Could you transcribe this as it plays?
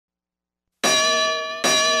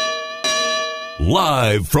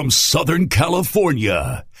Live from Southern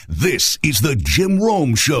California, this is the Jim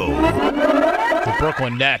Rome Show. The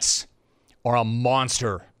Brooklyn Nets are a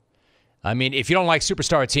monster. I mean, if you don't like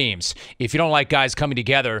superstar teams, if you don't like guys coming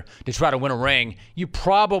together to try to win a ring, you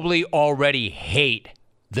probably already hate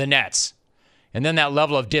the Nets. And then that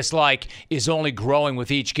level of dislike is only growing with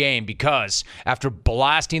each game because after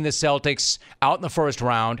blasting the Celtics out in the first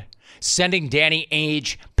round, sending Danny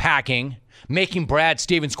Ainge packing, making Brad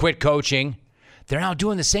Stevens quit coaching, they're now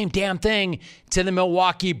doing the same damn thing to the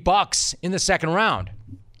Milwaukee Bucks in the second round.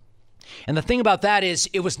 And the thing about that is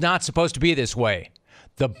it was not supposed to be this way.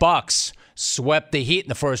 The Bucks swept the Heat in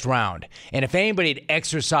the first round. And if anybody had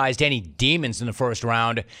exercised any demons in the first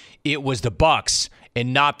round, it was the Bucks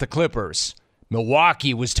and not the Clippers.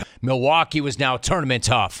 Milwaukee was now tournament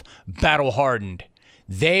tough, battle hardened.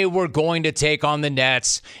 They were going to take on the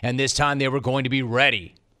Nets, and this time they were going to be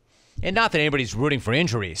ready. And not that anybody's rooting for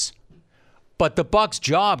injuries. But the Bucks'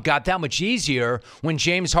 job got that much easier when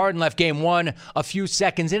James Harden left Game 1 a few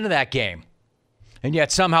seconds into that game. And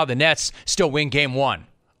yet somehow the Nets still win Game 1.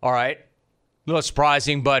 All right? A little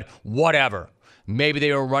surprising, but whatever. Maybe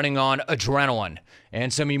they were running on adrenaline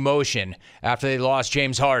and some emotion after they lost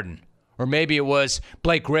James Harden. Or maybe it was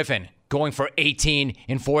Blake Griffin going for 18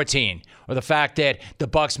 and 14. Or the fact that the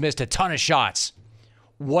Bucks missed a ton of shots.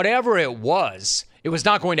 Whatever it was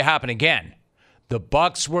not going to happen again. The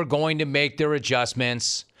Bucks were going to make their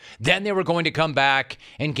adjustments. Then they were going to come back,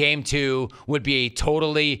 and Game 2 would be a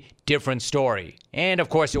totally different story. And, of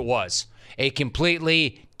course, it was. A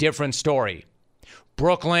completely different story.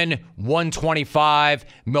 Brooklyn, 125.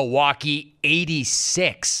 Milwaukee,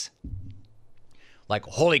 86. Like,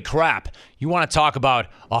 holy crap. You want to talk about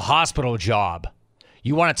a hospital job.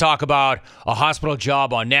 You want to talk about a hospital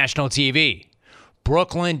job on national TV.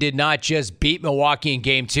 Brooklyn did not just beat Milwaukee in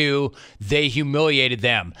Game 2. They humiliated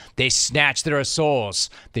them. They snatched their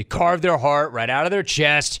souls. They carved their heart right out of their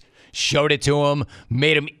chest, showed it to them,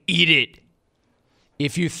 made them eat it.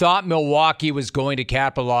 If you thought Milwaukee was going to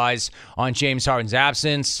capitalize on James Harden's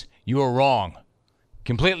absence, you were wrong.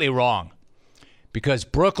 Completely wrong. Because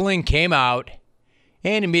Brooklyn came out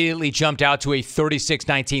and immediately jumped out to a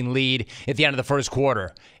 36-19 lead at the end of the first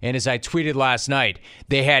quarter. And as I tweeted last night,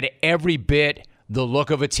 they had every bit the look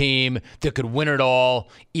of a team that could win it all,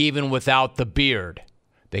 even without the beard.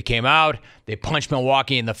 They came out, they punched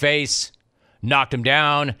Milwaukee in the face, knocked them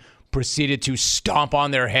down, proceeded to stomp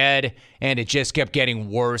on their head, and it just kept getting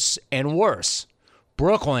worse and worse.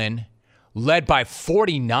 Brooklyn led by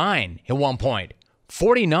 49 at one point.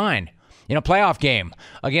 49 in a playoff game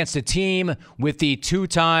against a team with the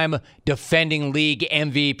two-time defending league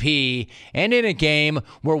MVP, and in a game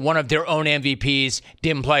where one of their own MVPs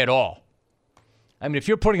didn't play at all. I mean, if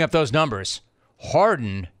you're putting up those numbers,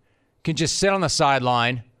 Harden can just sit on the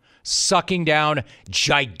sideline, sucking down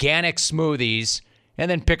gigantic smoothies,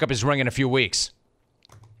 and then pick up his ring in a few weeks.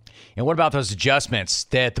 And what about those adjustments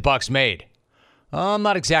that the Bucks made? I'm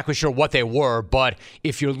not exactly sure what they were, but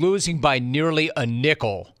if you're losing by nearly a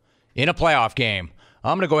nickel in a playoff game,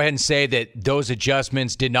 I'm going to go ahead and say that those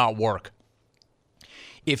adjustments did not work.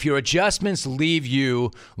 If your adjustments leave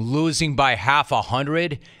you losing by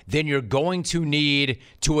 50, then you're going to need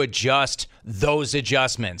to adjust those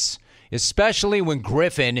adjustments, especially when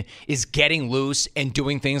Griffin is getting loose and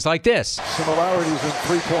doing things like this. Similarities in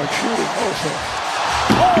three-point shooting also.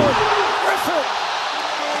 Oh,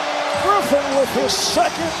 Griffin with his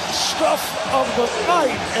second stuff of the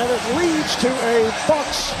night, and it leads to a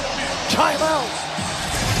Bucks timeout.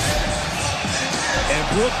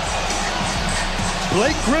 And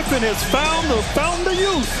Blake Griffin has found the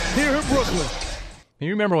youth here in Brooklyn.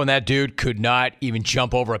 You remember when that dude could not even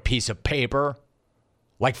jump over a piece of paper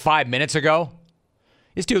like 5 minutes ago?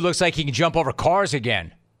 This dude looks like he can jump over cars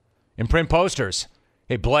again and print posters.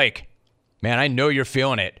 Hey, Blake, man, I know you're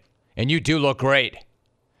feeling it, and you do look great.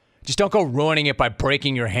 Just don't go ruining it by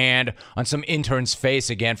breaking your hand on some intern's face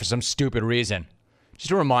again for some stupid reason.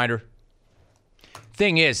 Just a reminder.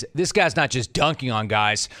 Thing is, this guy's not just dunking on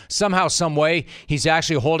guys. Somehow, some way, he's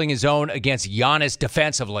actually holding his own against Giannis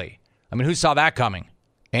defensively. I mean, who saw that coming?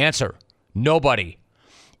 Answer: nobody.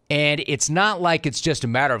 And it's not like it's just a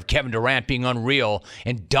matter of Kevin Durant being unreal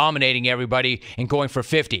and dominating everybody and going for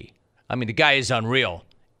 50. I mean, the guy is unreal,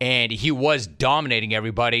 and he was dominating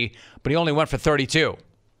everybody, but he only went for 32.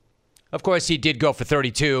 Of course, he did go for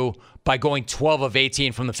 32 by going 12 of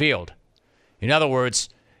 18 from the field. In other words,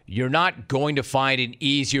 you're not going to find an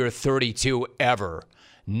easier 32 ever.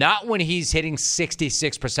 Not when he's hitting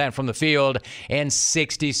 66% from the field and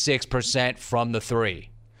 66% from the three.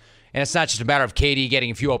 And it's not just a matter of KD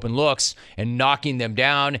getting a few open looks and knocking them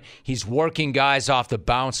down. He's working guys off the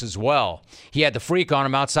bounce as well. He had the freak on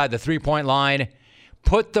him outside the three-point line,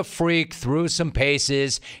 put the freak through some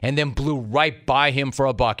paces, and then blew right by him for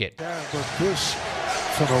a bucket. Yeah, but this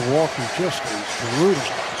for Milwaukee just a brutal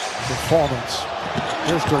performance.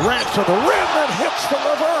 There's Durant to the rim that hits the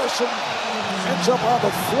reverse and ends up on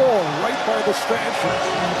the floor right by the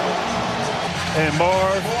stanchion. And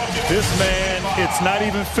Marv, this man, it's not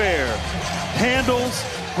even fair. Handles,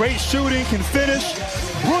 great shooting, can finish.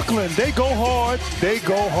 Brooklyn, they go hard. They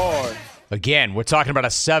go hard. Again, we're talking about a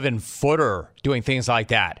 7-footer doing things like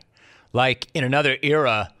that. Like in another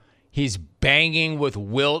era, he's banging with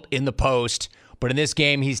Wilt in the post, but in this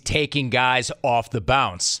game, he's taking guys off the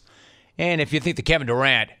bounce. And if you think that Kevin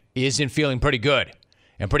Durant isn't feeling pretty good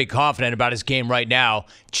and pretty confident about his game right now,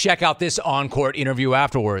 check out this on-court interview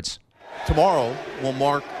afterwards. Tomorrow will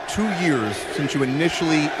mark 2 years since you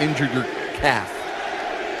initially injured your calf.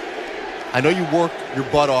 I know you worked your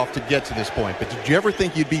butt off to get to this point, but did you ever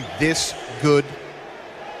think you'd be this good?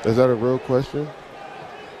 Is that a real question?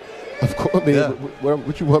 Of course. I mean,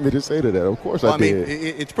 what you want me to say to that? Of course I did.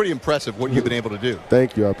 It's pretty impressive what you've been able to do.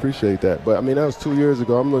 Thank you. I appreciate that. But, I mean, that was 2 years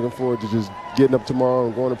ago. I'm looking forward to just getting up tomorrow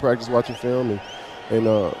and going to practice, watching film,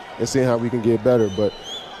 and seeing how we can get better. But,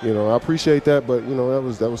 you know, I appreciate that, but, you know,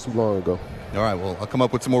 that was too long ago. All right, well, I'll come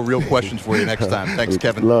up with some more real questions for you next time. Thanks,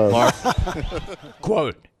 Kevin. Love.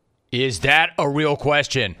 Quote, is that a real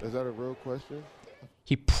question? Is that a real question?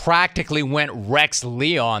 He practically went Rex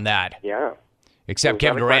Lee on that. Yeah. Except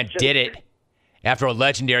Kevin Durant did it after a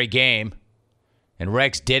legendary game, and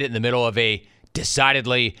Rex did it in the middle of a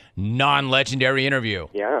decidedly non-legendary interview.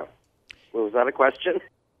 Yeah. Well, was that a question?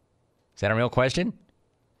 Is that a real question?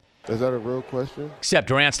 Is that a real question? Except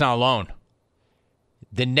Durant's not alone.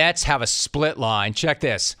 The Nets have a split line. Check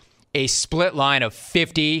this. A split line of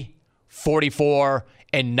 50, 44,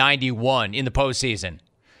 and 91 in the postseason.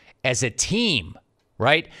 As a team,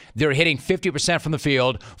 right, they're hitting 50% from the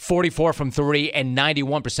field, 44 from three, and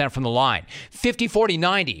 91% from the line. 50, 40,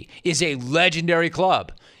 90 is a legendary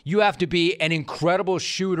club. You have to be an incredible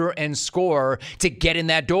shooter and scorer to get in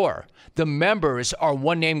that door. The members are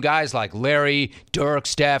one-name guys like Larry, Dirk,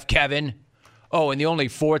 Steph, Kevin. Oh, and the only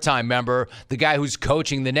four-time member, the guy who's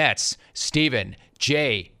coaching the Nets, Steven,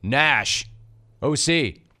 Jay, Nash,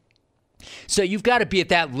 OC. So you've got to be at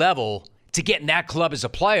that level to get in that club as a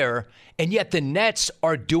player, and yet the Nets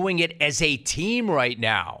are doing it as a team right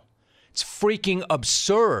now. It's freaking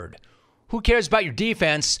absurd. Who cares about your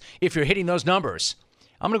defense if you're hitting those numbers?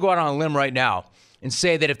 I'm going to go out on a limb right now and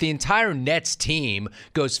say that if the entire Nets team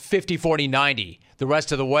goes 50, 40, 90 the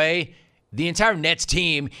rest of the way, the entire Nets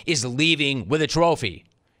team is leaving with a trophy.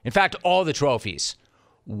 In fact, all the trophies.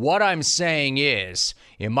 What I'm saying is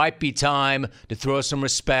it might be time to throw some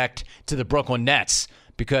respect to the Brooklyn Nets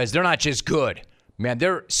because they're not just good. Man,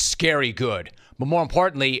 they're scary good. But more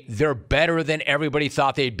importantly, they're better than everybody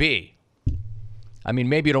thought they'd be. I mean,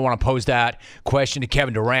 maybe you don't want to pose that question to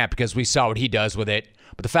Kevin Durant because we saw what he does with it.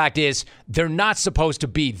 But the fact is, they're not supposed to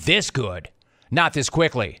be this good, not this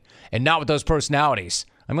quickly, and not with those personalities.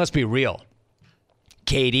 I mean, let's be real.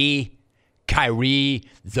 KD, Kyrie,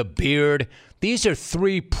 the Beard, these are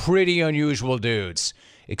three pretty unusual dudes,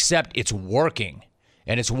 except it's working,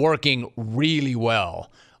 and it's working really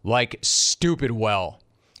well, like stupid well.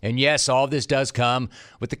 And yes, all this does come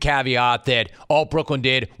with the caveat that all Brooklyn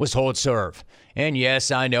did was hold serve. And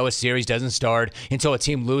yes, I know a series doesn't start until a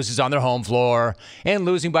team loses on their home floor, and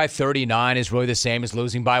losing by 39 is really the same as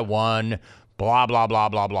losing by 1, blah, blah, blah,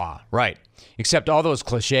 blah, blah. Right. Except all those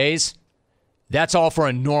cliches, that's all for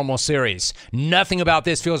a normal series. Nothing about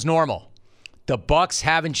this feels normal. The Bucks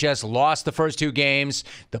haven't just lost the first 2 games.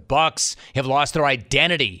 The Bucks have lost their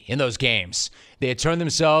identity in those games. They had turned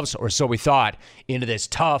themselves, or so we thought, into this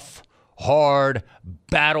tough, hard,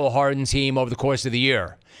 battle-hardened team over the course of the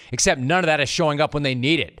year. Except none of that is showing up when they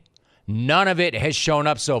need it. None of it has shown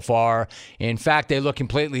up so far. In fact, they look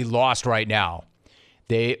completely lost right now.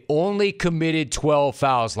 They only committed 12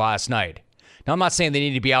 fouls last night. Now, I'm not saying they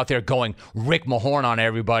need to be out there going Rick Mahorn on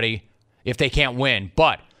everybody if they can't win,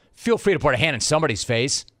 but feel free to put a hand in somebody's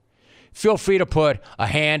face. Feel free to put a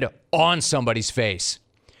hand on somebody's face.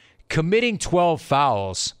 Committing 12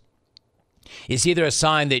 fouls is either a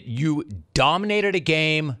sign that you dominated a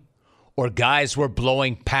game or guys were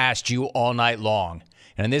blowing past you all night long.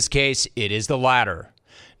 And in this case, it is the latter.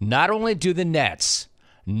 Not only do the Nets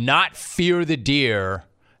not fear the Deer,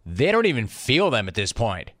 they don't even feel them at this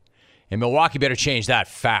point. And Milwaukee better change that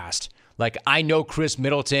fast. Like, I know Chris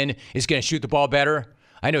Middleton is going to shoot the ball better.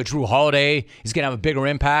 I know Drew Holiday is going to have a bigger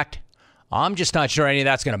impact. I'm just not sure any of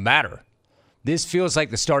that's going to matter. This feels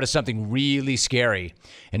like the start of something really scary,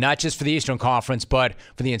 and not just for the Eastern Conference, but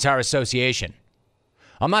for the entire association.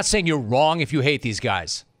 I'm not saying you're wrong if you hate these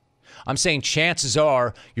guys. I'm saying chances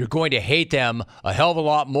are you're going to hate them a hell of a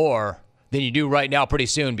lot more than you do right now pretty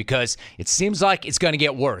soon, because it seems like it's going to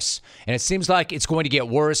get worse. And it seems like it's going to get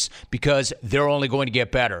worse because they're only going to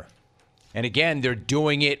get better. And again, they're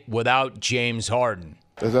doing it without James Harden.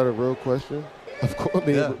 Is that a real question? Of course. I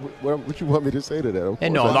mean, what you want me to say to that?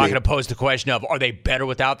 And no, I'm not going to pose the question of, are they better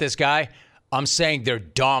without this guy? I'm saying they're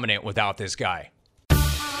dominant without this guy.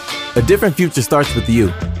 A different future starts with you.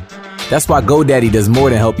 That's why GoDaddy does more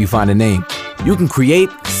than help you find a name. You can create,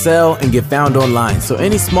 sell, and get found online, so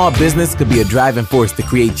any small business could be a driving force to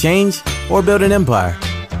create change or build an empire.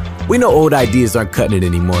 We know old ideas aren't cutting it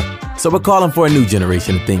anymore, so we're calling for a new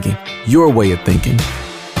generation of thinking, your way of thinking.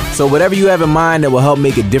 So whatever you have in mind that will help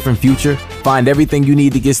make a different future, find everything you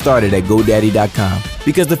need to get started at GoDaddy.com.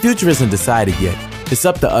 Because the future isn't decided yet. It's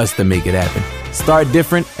up to us to make it happen. Start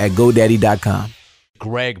different at GoDaddy.com.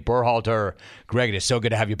 Greg Berhalter. Greg, it is so good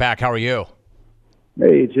to have you back. How are you?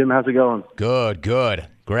 Hey, Jim, how's it going? Good.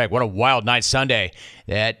 Greg, what a wild night Sunday.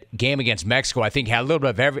 That game against Mexico, I think, had a little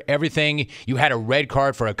bit of everything. You had a red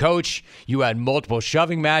card for a coach. You had multiple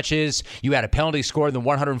shoving matches. You had a penalty scored in the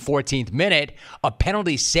 114th minute, a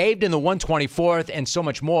penalty saved in the 124th, and so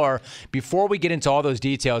much more. Before we get into all those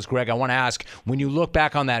details, Greg, I want to ask, when you look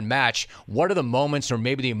back on that match, what are the moments or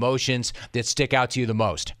maybe the emotions that stick out to you the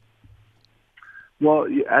most? Well,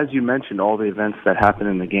 as you mentioned, all the events that happen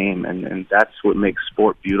in the game, and that's what makes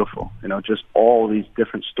sport beautiful. You know, just all these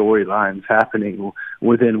different storylines happening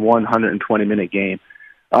within 120-minute game.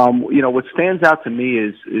 You know, what stands out to me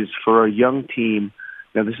is for a young team,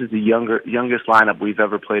 you know, this is the youngest lineup we've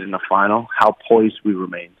ever played in the final, how poised we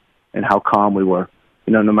remained and how calm we were.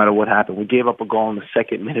 You know, no matter what happened. We gave up a goal in the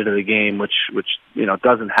second minute of the game, which you know,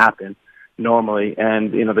 doesn't happen normally,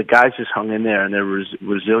 and you know, the guys just hung in there and they're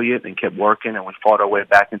resilient and kept working, and we fought our way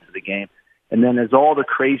back into the game. And then as all the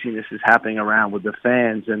craziness is happening around with the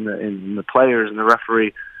fans and the players and the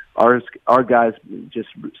referee, our guys just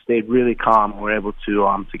stayed really calm and were able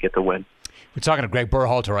to get the win. We're talking to Greg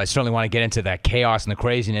Berhalter. I certainly want to get into that chaos and the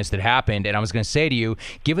craziness that happened. And I was going to say to you,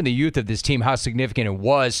 given the youth of this team, how significant it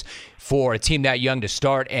was for a team that young to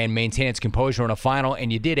start and maintain its composure in a final.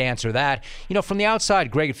 And you did answer that. You know, from the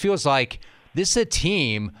outside, Greg, it feels like this is a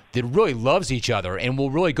team that really loves each other and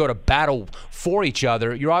will really go to battle for each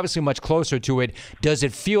other. You're obviously much closer to it. Does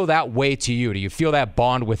it feel that way to you? Do you feel that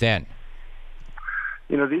bond within?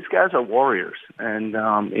 You know, these guys are warriors, and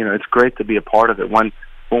you know, it's great to be a part of it. When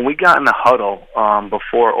we got in the huddle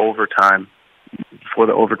before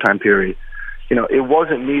the overtime period, you know, it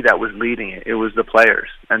wasn't me that was leading it. It was the players,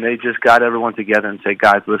 and they just got everyone together and said,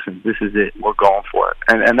 "Guys, listen, this is it. We're going for it."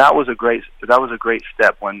 And that was a great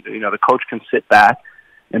step when, you know, the coach can sit back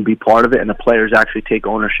and be part of it, and the players actually take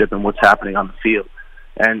ownership in what's happening on the field.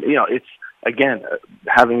 And you know, it's again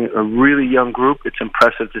having a really young group. It's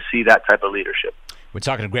impressive to see that type of leadership. We're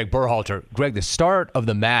talking to Greg Berhalter. Greg, the start of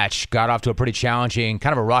the match got off to a pretty challenging,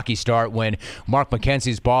 kind of a rocky start when Mark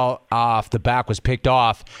McKenzie's ball off the back was picked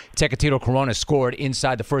off. Tecatito Corona scored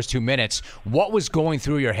inside the first 2 minutes. What was going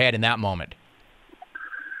through your head in that moment?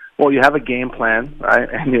 Well, you have a game plan, right?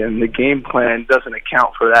 And the game plan doesn't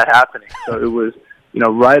account for that happening. So it was, you know,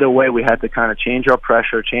 right away we had to kind of change our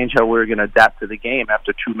pressure, change how we were going to adapt to the game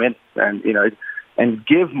after 2 minutes. And, you know, and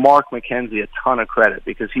give Mark McKenzie a ton of credit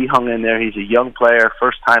because he hung in there. He's a young player,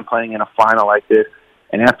 first time playing in a final like this.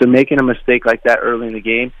 And after making a mistake like that early in the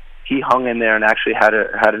game, he hung in there and actually had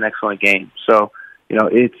an excellent game. So, you know,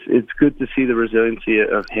 it's good to see the resiliency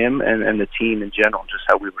of him and the team in general, just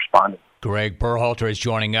how we responded. Greg Berhalter is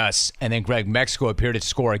joining us. And then, Greg, Mexico appeared to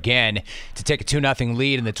score again to take a 2-0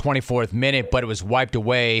 lead in the 24th minute, but it was wiped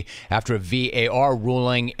away after a VAR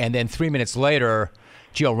ruling. And then 3 minutes later,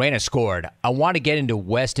 Gio Reyna scored. I want to get into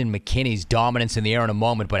Weston McKennie's dominance in the air in a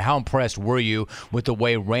moment, but how impressed were you with the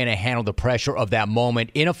way Reyna handled the pressure of that moment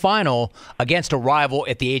in a final against a rival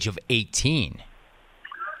at the age of 18?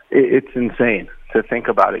 It's insane to think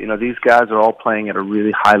about it. You know, these guys are all playing at a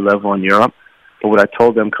really high level in Europe, but what I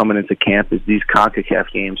told them coming into camp is these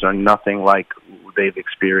CONCACAF games are nothing like they've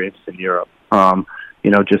experienced in Europe. You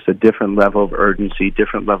know, just a different level of urgency,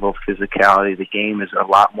 different level of physicality. The game is a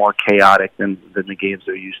lot more chaotic than the games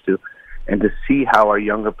they're used to. And to see how our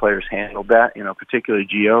younger players handled that, you know, particularly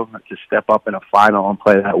Gio, to step up in a final and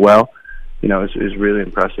play that well, you know, is really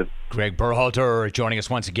impressive. Greg Berhalter joining us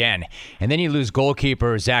once again. And then you lose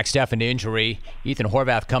goalkeeper Zach Steffen to injury. Ethan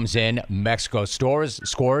Horvath comes in. Mexico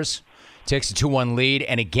scores. takes a 2-1 lead.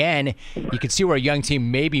 And again, you can see where a young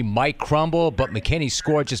team maybe might crumble, but McKinney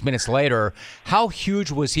scored just minutes later. How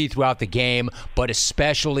huge was he throughout the game, but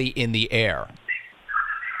especially in the air?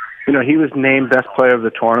 You know, he was named best player of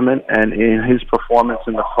the tournament, and in his performance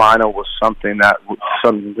in the final was something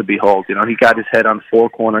to behold. You know, he got his head on 4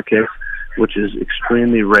 corner kicks, which is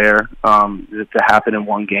extremely rare to happen in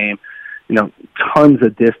one game. You know, tons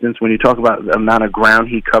of distance. When you talk about the amount of ground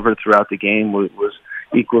he covered throughout the game was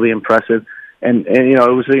equally impressive. And you know,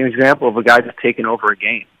 it was an example of a guy just taking over a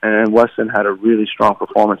game. And Weston had a really strong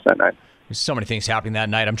performance that night. There's so many things happening that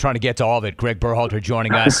night. I'm trying to get to all of it. Greg Berhalter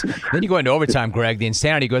joining us. Then you go into overtime, Greg. The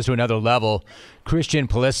insanity goes to another level. Christian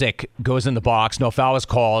Pulisic goes in the box. No foul was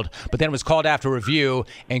called, but then it was called after review,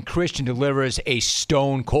 and Christian delivers a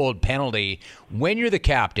stone-cold penalty. When you're the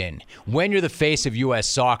captain, when you're the face of U.S.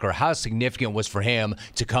 soccer, how significant was for him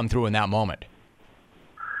to come through in that moment?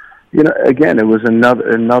 You know, again, it was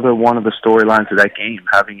another one of the storylines of that game,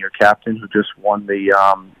 having your captain who just won the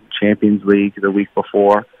Champions League the week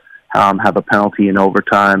before have a penalty in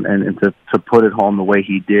overtime, and to put it home the way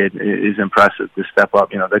he did is impressive. To step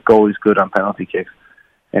up, you know, that goalie's good on penalty kicks,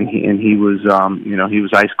 and he was he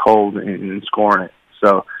was ice cold in scoring it.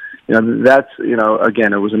 So, you know, that's, you know,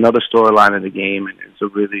 again, it was another storyline of the game, and it's a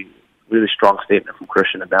really strong statement from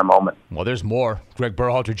Christian at that moment. Well, there's more. Greg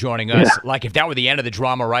Berhalter joining us. Yeah. Like, if that were the end of the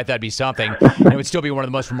drama, right, that'd be something. And it would still be one of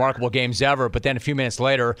the most remarkable games ever. But then a few minutes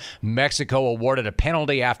later, Mexico awarded a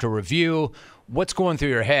penalty after review. What's going through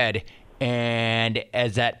your head? And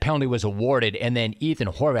as that penalty was awarded, and then Ethan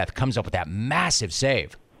Horvath comes up with that massive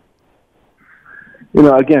save. You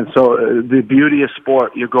know, again, so the beauty of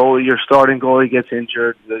sport, your starting goalie gets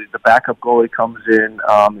injured, the backup goalie comes in,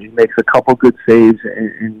 he makes a couple good saves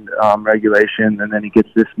in regulation, and then he gets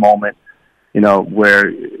this moment, you know, where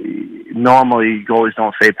normally goalies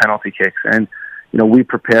don't save penalty kicks. And, you know, we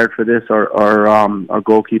prepared for this. Our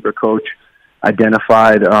goalkeeper coach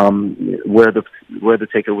identified where the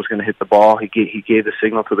taker was going to hit the ball. He gave the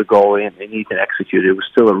signal to the goalie, and Ethan executed. It was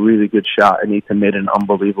still a really good shot, and Ethan made an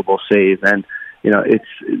unbelievable save. And you know, it's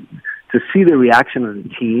to see the reaction of the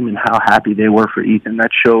team and how happy they were for Ethan. That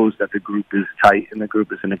shows that the group is tight and the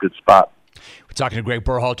group is in a good spot. We're talking to Greg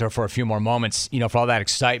Berhalter for a few more moments. You know, for all that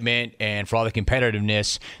excitement and for all the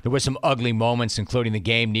competitiveness, there were some ugly moments, including the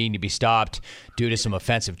game needing to be stopped due to some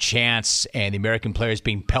offensive chants and the American players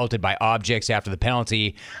being pelted by objects after the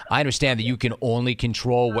penalty. I understand that you can only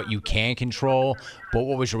control what you can control, but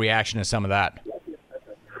what was your reaction to some of that?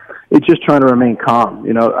 It's just trying to remain calm.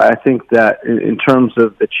 You know, I think that in terms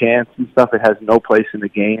of the chants and stuff, it has no place in the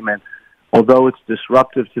game. And although it's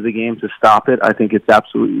disruptive to the game to stop it, I think it's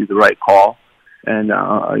absolutely the right call. And,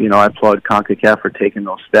 you know, I applaud CONCACAF for taking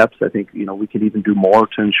those steps. I think, you know, we could even do more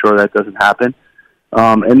to ensure that doesn't happen.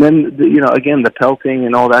 And then, you know, again, the pelting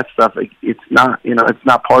and all that stuff, it's not, you know, it's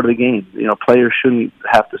not part of the game. You know, players shouldn't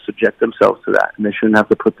have to subject themselves to that, and they shouldn't have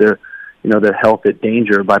to put their health at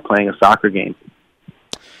danger by playing a soccer game.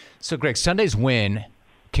 So, Greg, Sunday's win,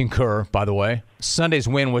 concur, by the way. Sunday's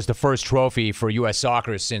win was the first trophy for U.S.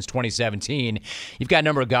 Soccer since 2017. You've got a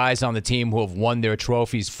number of guys on the team who have won their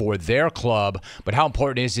trophies for their club, but how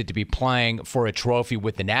important is it to be playing for a trophy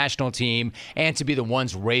with the national team and to be the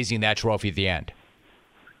ones raising that trophy at the end?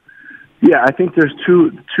 Yeah, I think there's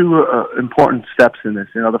two important steps in this.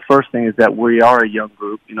 You know, the first thing is that we are a young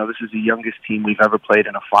group. You know, this is the youngest team we've ever played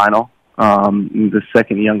in a final. The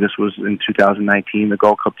second youngest was in 2019, the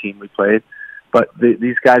Gold Cup team we played. But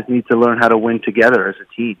these guys need to learn how to win together as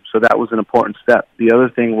a team. So that was an important step. The other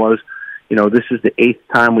thing was, you know, this is the 8th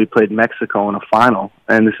time we played Mexico in a final,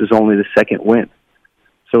 and this is only the second win.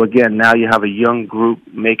 So again, now you have a young group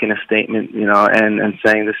making a statement, you know, and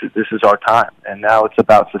saying this is our time. And now it's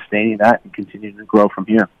about sustaining that and continuing to grow from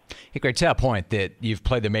here. Hey, Greg, to that point that you've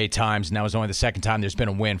played them 8 times, and that was only the second time there's been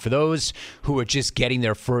a win. For those who are just getting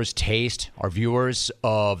their first taste, our viewers,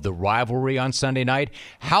 of the rivalry on Sunday night,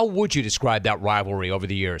 how would you describe that rivalry over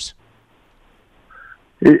the years?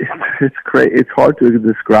 It's great. It's hard to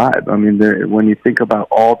describe. I mean, when you think about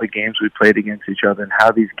all the games we played against each other and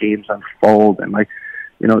how these games unfold, and like,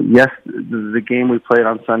 you know, yes, the game we played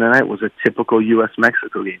on Sunday night was a typical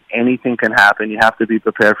U.S.-Mexico game. Anything can happen. You have to be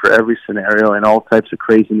prepared for every scenario and all types of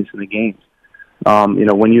craziness in the games. You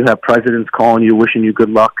know, when you have presidents calling you, wishing you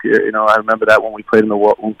good luck. You know, I remember that when we played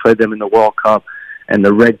them in the World Cup, and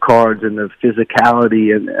the red cards and the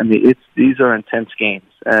physicality, and I mean, these are intense games.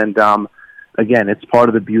 And again, it's part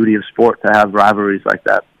of the beauty of sport to have rivalries like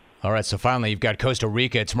that. All right, so finally, you've got Costa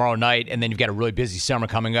Rica tomorrow night, and then you've got a really busy summer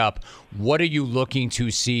coming up. What are you looking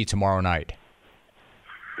to see tomorrow night?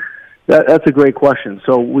 That's a great question.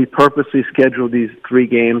 So we purposely scheduled these 3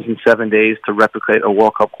 games in 7 days to replicate a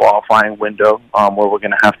World Cup qualifying window where we're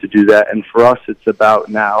going to have to do that. And for us, it's about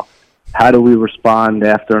now, how do we respond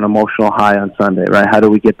after an emotional high on Sunday, right? How do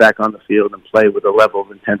we get back on the field and play with a level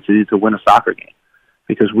of intensity to win a soccer game?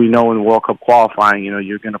 Because we know in World Cup qualifying,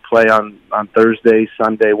 you're going to play on Thursday,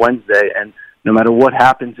 Sunday, Wednesday, and no matter what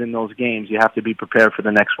happens in those games, you have to be prepared for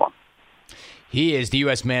the next one. He is the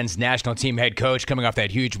U.S. men's national team head coach coming off that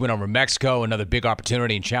huge win over Mexico. Another big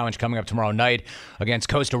opportunity and challenge coming up tomorrow night against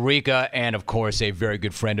Costa Rica. And, of course, a very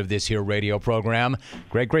good friend of this here radio program.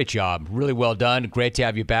 Great job. Really well done. Great to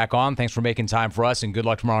have you back on. Thanks for making time for us, and good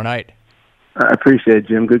luck tomorrow night. I appreciate it,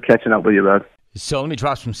 Jim. Good catching up with you, bud. So let me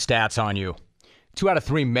drop some stats on you. 2 out of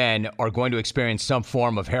 3 men are going to experience some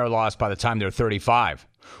form of hair loss by the time they're 35.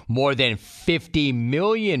 More than 50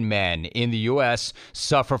 million men in the U.S.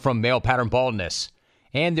 suffer from male pattern baldness.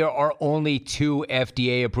 And there are only 2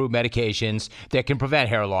 FDA-approved medications that can prevent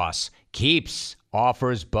hair loss. Keeps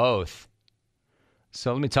offers both.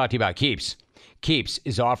 So let me talk to you about Keeps. Keeps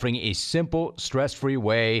is offering a simple, stress-free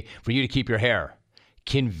way for you to keep your hair.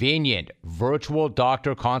 Convenient virtual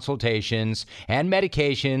doctor consultations and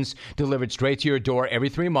medications delivered straight to your door every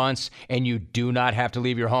 3 months, and you do not have to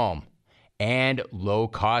leave your home. And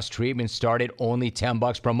low-cost treatments start at only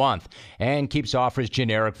 $10 per month, and Keeps offers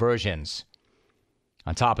generic versions.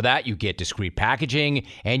 On top of that, you get discreet packaging,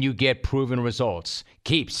 and you get proven results.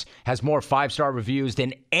 Keeps has more 5-star reviews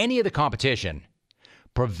than any of the competition.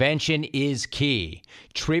 Prevention is key.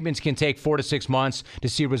 Treatments can take 4 to 6 months to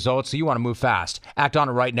see results, so you want to move fast. Act on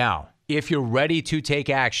it right now. If you're ready to take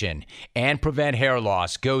action and prevent hair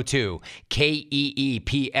loss, go to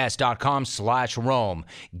keeps.com/Rome.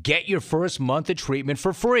 Get your first month of treatment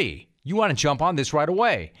for free. You want to jump on this right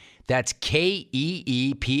away. That's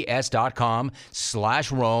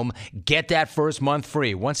keeps.com/Rome. Get that first month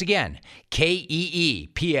free. Once again,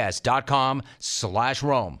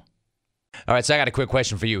 keeps.com/Rome. All right, so I got a quick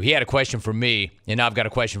question for you. He had a question for me, and now I've got a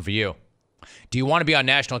question for you. Do you want to be on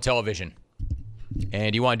national television?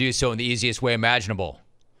 And you want to do so in the easiest way imaginable?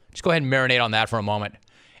 Just go ahead and marinate on that for a moment,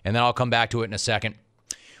 and then I'll come back to it in a second.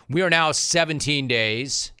 We are now 17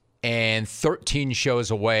 days and 13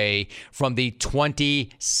 shows away from the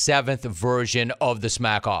 27th version of the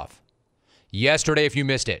Smack Off. Yesterday, if you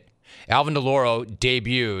missed it, Alvin DeLauro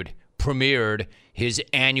premiered his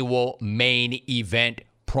annual main event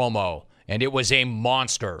promo, and it was a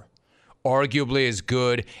monster, arguably as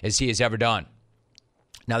good as he has ever done.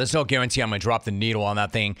 Now, there's no guarantee I'm going to drop the needle on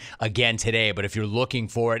that thing again today, but if you're looking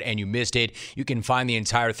for it and you missed it, you can find the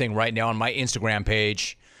entire thing right now on my Instagram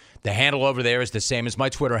page. The handle over there is the same as my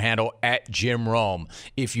Twitter handle, @JimRome.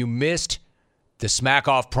 If you missed the Smack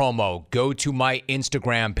Off promo, go to my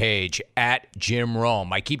Instagram page,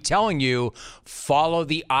 @JimRome. I keep telling you, follow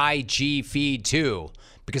the IG feed too,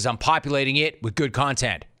 because I'm populating it with good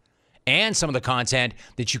content. And some of the content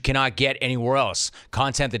that you cannot get anywhere else.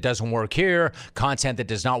 Content that doesn't work here, content that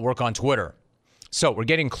does not work on Twitter. So we're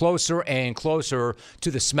getting closer and closer to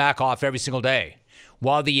the Smack Off every single day.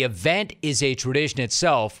 While the event is a tradition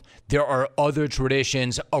itself, there are other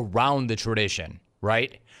traditions around the tradition,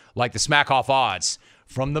 right? Like the Smack Off odds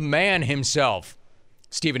from the man himself,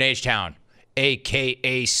 Stephen H-Town,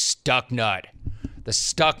 a.k.a. Stucknut. The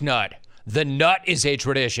Stucknut. The nut is a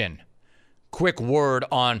tradition. Quick word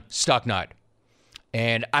on Stucknut.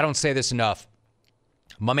 And I don't say this enough.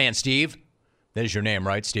 My man Steve, that is your name,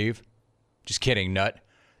 right, Steve? Just kidding, Nut.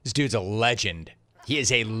 This dude's a legend. He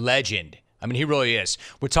is a legend. I mean, he really is.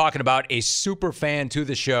 We're talking about a super fan to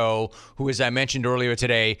the show who, as I mentioned earlier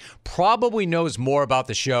today, probably knows more about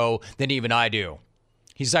the show than even I do.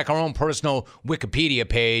 He's like our own personal Wikipedia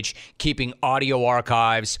page, keeping audio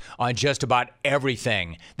archives on just about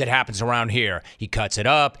everything that happens around here. He cuts it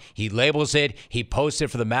up, he labels it, he posts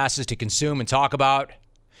it for the masses to consume and talk about.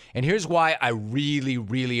 And here's why I really,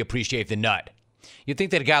 really appreciate the Nut. You'd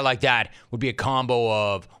think that a guy like that would be a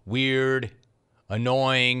combo of weird,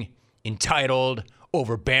 annoying, entitled,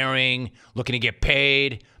 overbearing, looking to get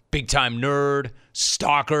paid, big-time nerd,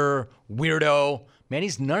 stalker, weirdo. Man,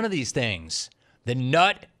 he's none of these things. The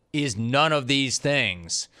Nut is none of these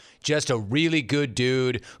things. Just a really good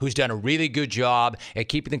dude who's done a really good job at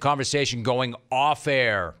keeping the conversation going off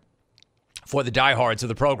air for the diehards of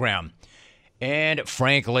the program. And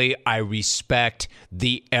frankly, I respect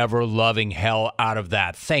the ever-loving hell out of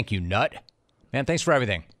that. Thank you, Nut. Man, thanks for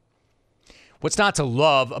everything. What's not to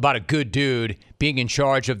love about a good dude being in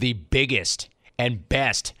charge of the biggest and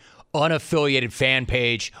best unaffiliated fan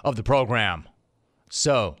page of the program?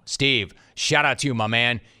 So, Steve, shout out to you, my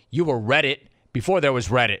man. You were Reddit before there was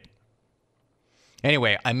Reddit.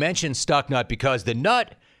 Anyway, I mentioned Stucknut because the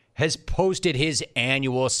Nut has posted his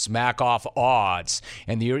annual smack-off odds.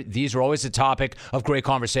 And these are always a topic of great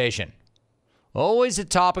conversation. Always a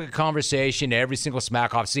topic of conversation every single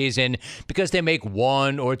smack-off season because they make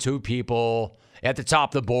one or two people at the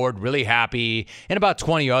top of the board really happy and about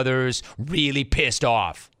 20 others really pissed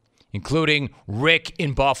off, including Rick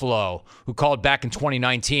in Buffalo, who called back in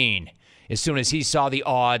 2019 as soon as he saw the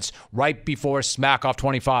odds right before Smack-Off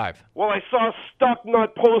 25. Well, I saw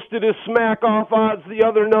Stucknut posted his Smack-Off odds the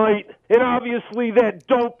other night, and obviously that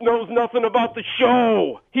dope knows nothing about the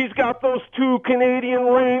show. He's got those two Canadian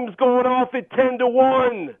Rams going off at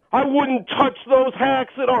 10-1. I wouldn't touch those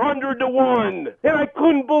hacks at 100-1. And I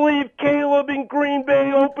couldn't believe Caleb in Green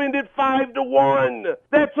Bay opened at 5-1.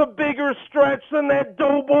 That's a bigger stretch than that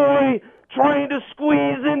doughboy trying to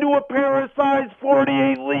squeeze into a pair of size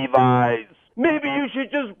 48 Levi's. Maybe you should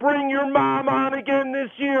just bring your mom on again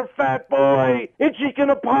this year, fat boy, and she can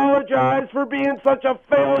apologize for being such a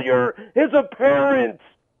failure as a parent.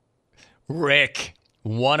 Rick,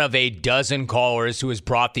 one of a dozen callers who has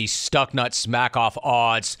brought the Stucknut Smack-Off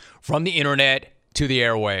odds from the internet to the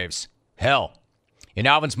airwaves. Hell, in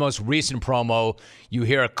Alvin's most recent promo, you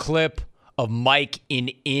hear a clip of Mike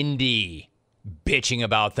in Indy bitching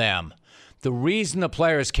about them. The reason the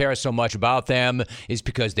players care so much about them is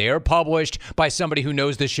because they are published by somebody who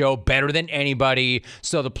knows the show better than anybody,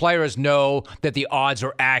 so the players know that the odds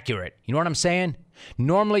are accurate. You know what I'm saying?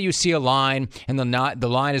 Normally you see a line, and the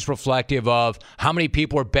line is reflective of how many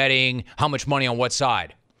people are betting how much money on what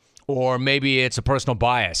side. Or maybe it's a personal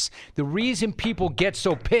bias. The reason people get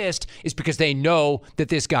so pissed is because they know that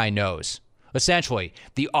this guy knows. Essentially,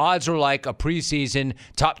 the odds are like a preseason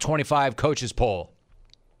top 25 coaches poll,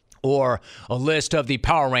 or a list of the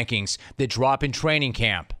power rankings that drop in training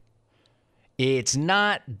camp. It's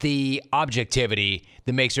not the objectivity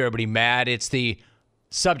that makes everybody mad. It's the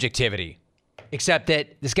subjectivity. Except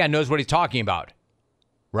that this guy knows what he's talking about,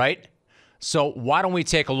 right? So why don't we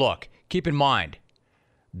take a look? Keep in mind,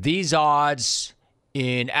 these odds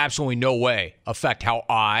in absolutely no way affect how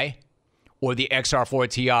I or the XR4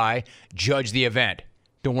 Ti judge the event.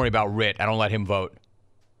 Don't worry about Rit. I don't let him vote.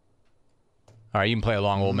 All right, you can play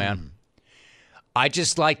along, old man. I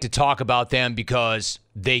just like to talk about them because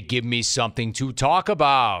they give me something to talk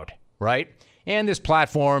about, right? And this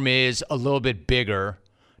platform is a little bit bigger,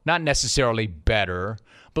 not necessarily better,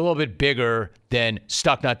 but a little bit bigger than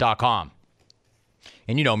Stucknut.com.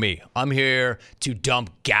 And you know me, I'm here to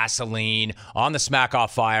dump gasoline on the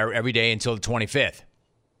Smack-Off fire every day until the 25th.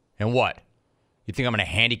 And what? You think I'm going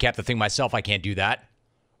to handicap the thing myself? I can't do that,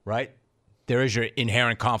 right? There is your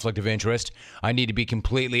inherent conflict of interest. I need to be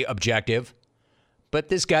completely objective. But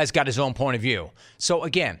this guy's got his own point of view. So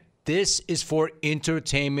again, this is for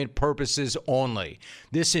entertainment purposes only.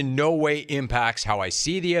 This in no way impacts how I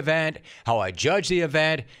see the event, how I judge the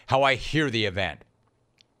event, how I hear the event.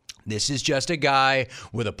 This is just a guy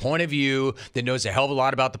with a point of view that knows a hell of a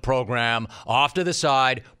lot about the program, off to the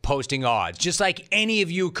side, posting odds, just like any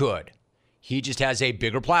of you could. He just has a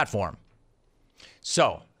bigger platform.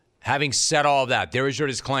 So, having said all of that, there is your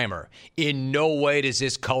disclaimer. In no way does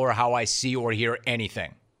this color how I see or hear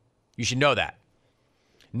anything. You should know that.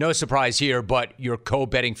 No surprise here, but your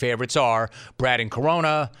co-betting favorites are Brad and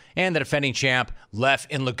Corona and the defending champ, Lef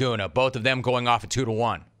and Laguna, both of them going off at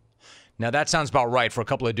 2-1. Now, that sounds about right for a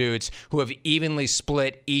couple of dudes who have evenly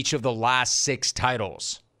split each of the last 6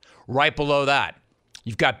 titles. Right below that,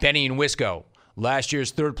 you've got Benny and Wisco, last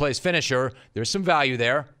year's third-place finisher. There's some value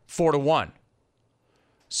there, 4-1.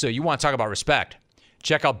 So you want to talk about respect.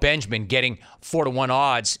 Check out Benjamin getting 4-1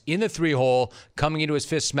 odds in the 3-hole coming into his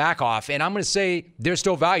 5th smack-off, and I'm going to say there's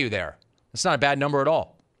still value there. That's not a bad number at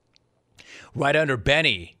all. Right under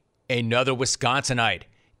Benny, another Wisconsinite,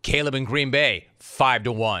 Caleb in Green Bay,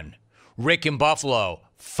 5-1. Rick in Buffalo,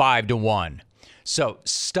 5-1. So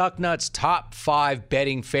Stucknut's top 5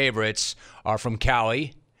 betting favorites are from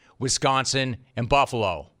Cali, Wisconsin, and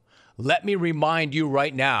Buffalo. Let me remind you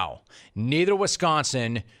right now, neither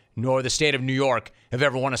Wisconsin nor the state of New York have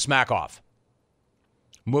ever won a smack-off.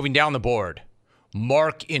 Moving down the board,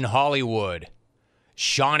 Mark in Hollywood,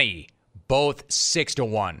 Shawnee, both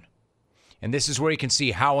 6-1. And this is where you can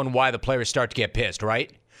see how and why the players start to get pissed,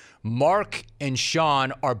 right? Mark and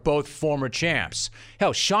Sean are both former champs.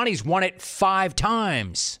 Hell, Shawnee's won it 5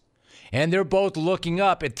 times. And they're both looking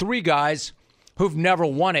up at 3 guys who've never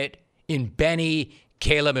won it in Benny,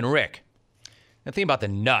 Caleb, and Rick. Now think about the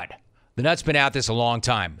Nut. The Nut's been at this a long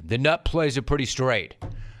time. The Nut plays it pretty straight.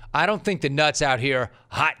 I don't think the Nut's out here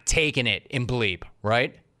hot taking it in bleep,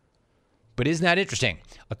 right? But isn't that interesting?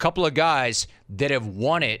 A couple of guys that have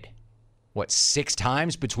won it, 6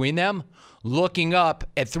 times between them, looking up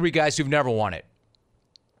at 3 guys who've never won it.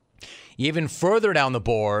 Even further down the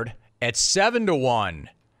board, at 7-1,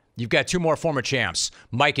 you've got two more former champs,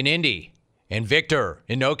 Mike in Indy and Victor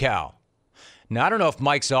in NoCal. Now, I don't know if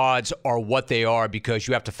Mike's odds are what they are because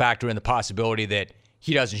you have to factor in the possibility that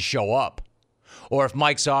he doesn't show up, or if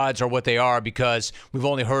Mike's odds are what they are because we've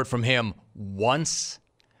only heard from him once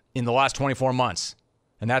in the last 24 months,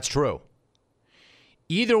 and that's true.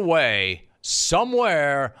 Either way,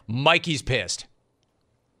 somewhere, Mikey's pissed.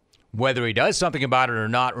 Whether he does something about it or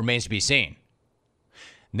not remains to be seen.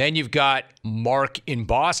 Then you've got Mark in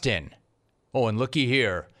Boston. Oh, and looky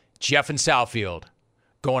here, Jeff in Southfield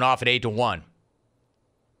going off at 8-1.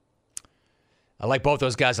 I like both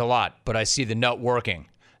those guys a lot, but I see the nut working.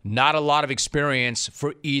 Not a lot of experience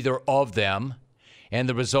for either of them, and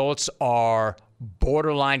the results are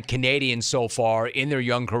borderline Canadian so far in their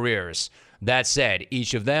young careers. That said,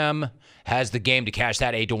 each of them has the game to cash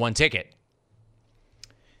that 8-1 ticket.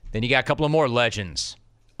 Then you got a couple of more legends.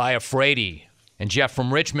 Aya Frady and Jeff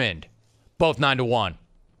from Richmond, both 9-1.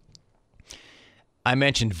 I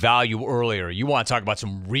mentioned value earlier. You want to talk about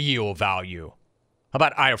some real value. How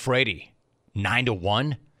about Aya Frady?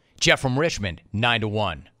 9-1. Jeff from Richmond,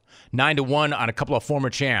 9-1. 9-1 on a couple of former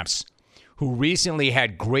champs who recently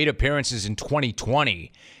had great appearances in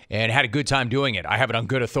 2020 and had a good time doing it. I have it on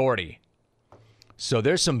good authority. So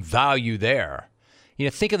there's some value there. You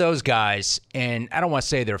know, think of those guys, and I don't want to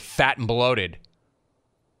say they're fat and bloated.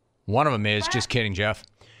 One of them is. Just kidding, Jeff.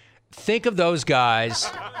 Think of those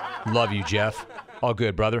guys. Love you, Jeff. All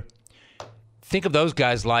good, brother. Think of those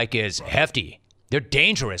guys like as hefty. They're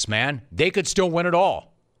dangerous, man. They could still win it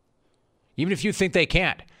all. Even if you think they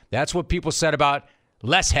can't. That's what people said about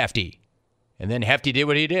less hefty. And then Hefty did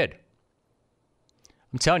what he did.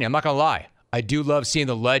 I'm telling you, I'm not going to lie. I do love seeing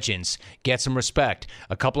the legends get some respect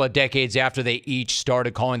a couple of decades after they each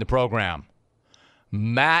started calling the program.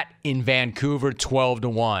 Matt in Vancouver,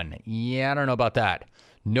 12-1. Yeah, I don't know about that.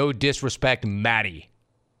 No disrespect, Matty.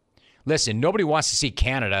 Listen, nobody wants to see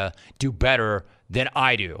Canada do better than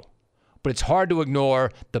I do. But it's hard to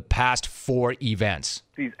ignore the past 4 events.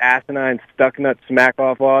 These asinine, stuck-nut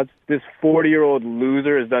smack-off odds. This 40-year-old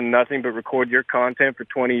loser has done nothing but record your content for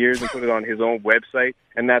 20 years and put it on his own website,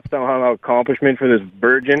 and that's somehow an accomplishment for this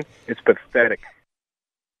virgin? It's pathetic.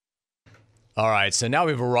 All right, so now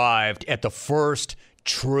we've arrived at the first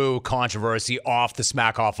true controversy off the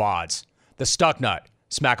smack-off odds. The stuck-nut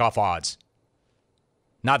smack-off odds.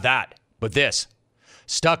 Not that, but this.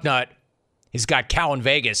 Stuck-nut has got Cal in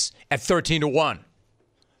Vegas at 13-1.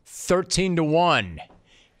 13-1.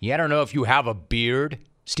 Yeah, I don't know if you have a beard,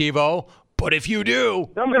 Steve-O, but if you do,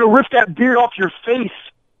 I'm going to rip that beard off your face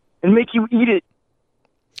and make you eat it.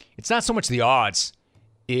 It's not so much the odds.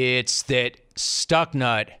 It's that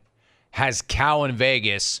Stucknut has Cal in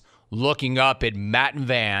Vegas looking up at Matt and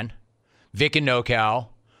Van, Vic in NoCal,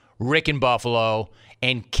 Rick in Buffalo,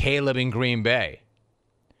 and Caleb in Green Bay.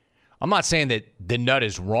 I'm not saying that the nut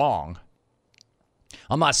is wrong.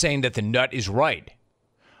 I'm not saying that the nut is right.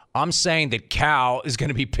 I'm saying that Cal is going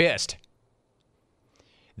to be pissed.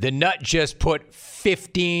 The nut just put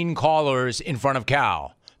 15 callers in front of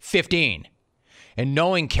Cal. 15. And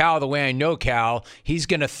knowing Cal the way I know Cal, he's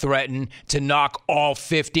going to threaten to knock all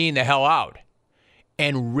 15 the hell out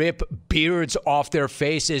and rip beards off their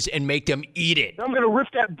faces and make them eat it. I'm going to rip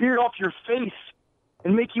that beard off your face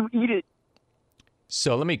and make you eat it.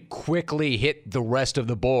 So let me quickly hit the rest of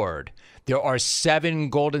the board. There are 7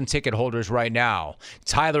 golden ticket holders right now.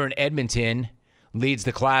 Tyler in Edmonton leads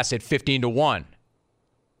the class at 15-1.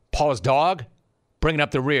 Paul's dog bringing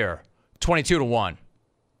up the rear, 22-1.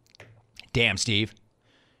 Damn, Steve.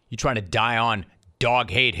 You trying to die on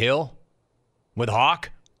Dog Hate Hill with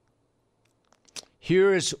Hawk?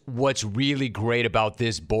 Here's what's really great about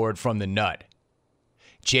this board from the nut.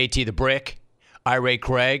 JT the Brick, Ira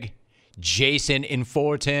Craig, Jason in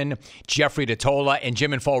Fullerton, Jeffrey DeTola, and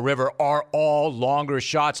Jim in Fall River are all longer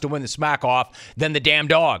shots to win the smack off than the damn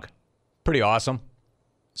dog. Pretty awesome.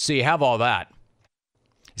 So you have all that.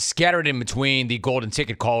 Scattered in between the golden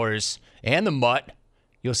ticket callers and the mutt,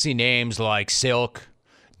 you'll see names like Silk,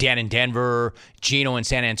 Dan in Denver, Gino in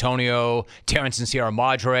San Antonio, Terrence in Sierra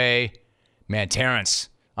Madre. Man, Terrence,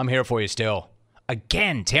 I'm here for you still.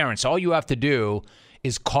 Again, Terrence, all you have to do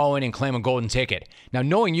is call in and claim a golden ticket. Now,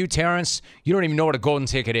 knowing you, Terrence, you don't even know what a golden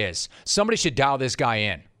ticket is. Somebody should dial this guy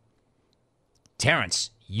in. Terrence,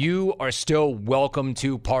 you are still welcome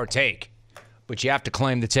to partake, but you have to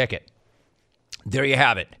claim the ticket. There you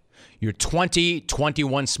have it. Your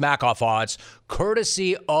 2021 smack-off odds,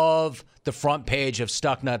 courtesy of the front page of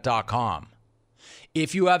StuckNut.com.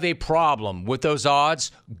 If you have a problem with those odds,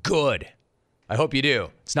 good. I hope you do.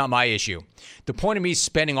 It's not my issue. The point of me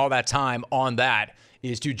spending all that time on that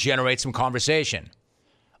is to generate some conversation.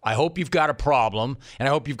 I hope you've got a problem, and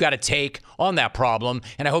I hope you've got a take on that problem,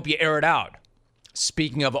 and I hope you air it out.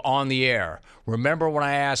 Speaking of on the air, remember when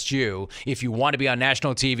I asked you if you want to be on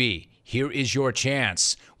national TV? Here is your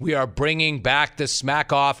chance. We are bringing back the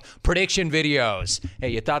Smack Off prediction videos. Hey,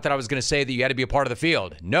 you thought that I was going to say that you had to be a part of the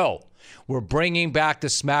field. No. We're bringing back the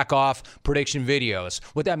Smack Off prediction videos.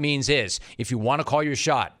 What that means is, if you want to call your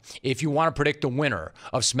shot, if you want to predict the winner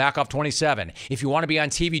of Smack Off 27, if you want to be on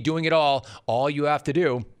TV doing it all you have to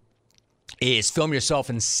do is film yourself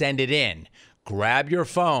and send it in. Grab your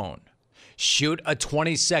phone. Shoot a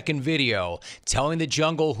 20-second video telling the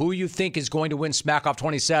jungle who you think is going to win Smack Off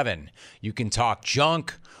 27. You can talk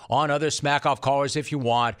junk on other Smack Off callers if you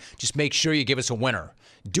want. Just make sure you give us a winner.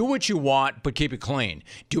 Do what you want, but keep it clean.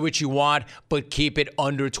 Do what you want, but keep it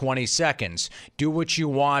under 20 seconds. Do what you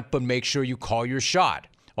want, but make sure you call your shot.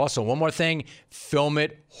 Also, one more thing, film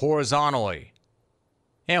it horizontally.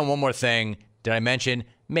 And one more thing, did I mention,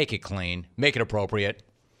 make it clean, make it appropriate.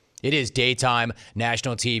 It is daytime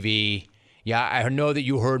national TV. Yeah, I know that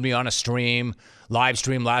you heard me on a live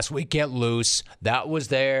stream last week, Get Loose. That was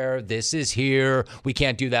there. This is here. We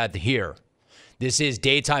can't do that here. This is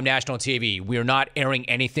daytime national TV. We are not airing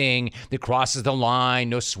anything that crosses the line.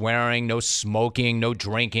 No swearing, no smoking, no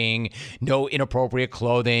drinking, no inappropriate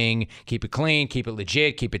clothing. Keep it clean, keep it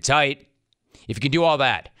legit, keep it tight. If you can do all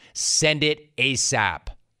that, send it ASAP.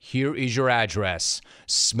 Here is your address,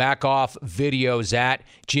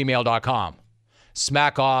 smackoffvideos@gmail.com.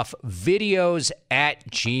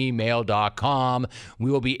 smackoffvideos@gmail.com.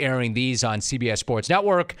 We will be airing these on CBS Sports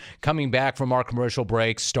Network, coming back from our commercial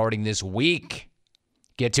break starting this week.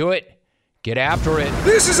 Get to it. Get after it.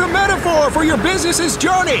 This is a metaphor for your business's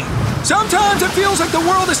journey. Sometimes it feels like the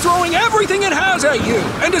world is throwing everything it has at you,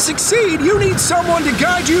 and to succeed, you need someone to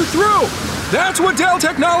guide you through. That's what Dell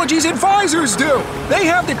Technologies Advisors do. They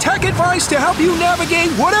have the tech advice to help you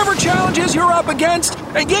navigate whatever challenges you're up against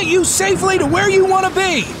and get you safely to where you want to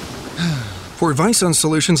be. For advice on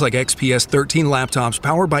solutions like XPS 13 laptops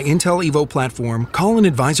powered by Intel Evo platform, call an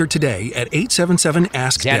advisor today at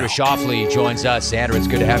 877-ASK-DELL. Xander Schauffele joins us. Xander, it's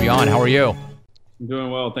good to have you on. How are you? I'm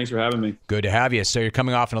doing well. Thanks for having me. Good to have you. So you're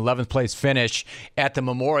coming off an 11th place finish at the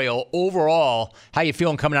Memorial. Overall, how you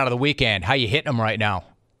feeling coming out of the weekend? How you hitting them right now?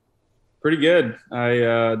 Pretty good.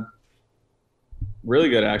 Really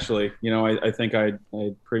good, actually. You know, I think I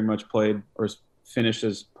pretty much played or finished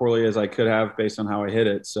as poorly as I could have based on how I hit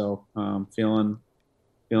it. So feeling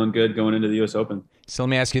good going into the U.S. Open. So let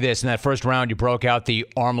me ask you this. In that first round, you broke out the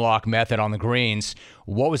arm lock method on the greens.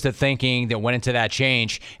 What was the thinking that went into that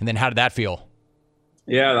change? And then how did that feel?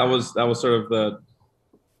 Yeah, that was sort of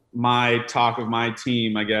my talk of my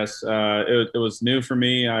team, I guess. It was new for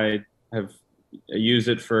me. I used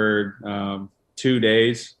it for 2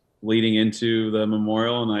 days leading into the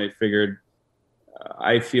Memorial, and I figured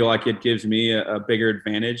I feel like it gives me a bigger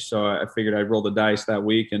advantage. So I figured I'd roll the dice that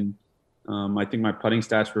week, and I think my putting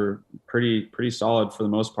stats were pretty solid for the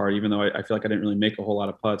most part, even though I feel like I didn't really make a whole lot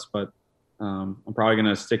of putts. But I'm probably going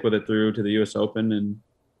to stick with it through to the U.S. Open and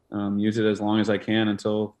use it as long as I can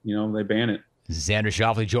until, they ban it. Xander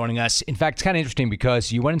Schauffele joining us. In fact, it's kind of interesting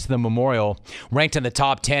because you went into the Memorial ranked in the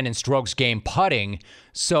top 10 in strokes gained putting,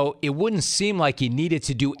 so it wouldn't seem like you needed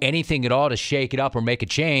to do anything at all to shake it up or make a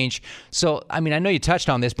change. So, I mean, I know you touched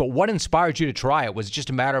on this, but what inspired you to try it? Was it just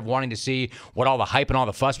a matter of wanting to see what all the hype and all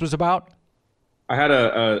the fuss was about? I had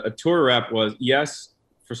a tour rep for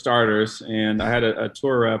starters, and I had a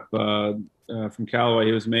tour rep from Callaway.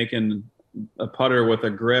 He was making a putter with a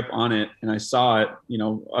grip on it, and I saw it.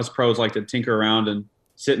 Us pros like to tinker around and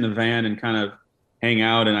sit in the van and kind of hang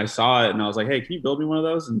out, and I saw it and I was like, hey, can you build me one of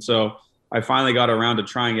those? And so I finally got around to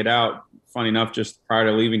trying it out, funny enough, just prior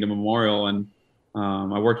to leaving the Memorial. And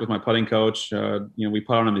I worked with my putting coach. We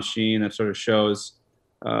put on a machine that sort of shows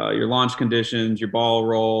your launch conditions, your ball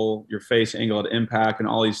roll, your face angle at impact, and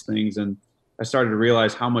all these things. And I started to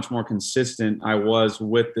realize how much more consistent I was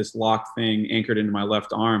with this locked thing anchored into my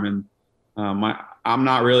left arm. And I'm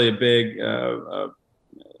not really a big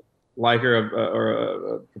liker of or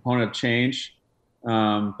a proponent of change,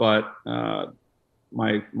 but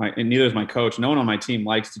and neither is my coach. No one on my team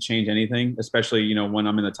likes to change anything, especially when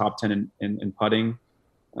I'm in the top 10 in putting,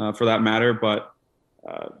 for that matter. But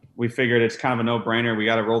we figured it's kind of a no-brainer. We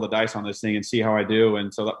got to roll the dice on this thing and see how I do.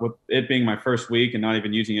 And so with it being my first week and not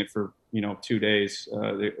even using it for 2 days,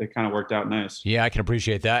 it kind of worked out nice. Yeah, I can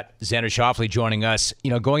appreciate that. Xander Schauffele joining us.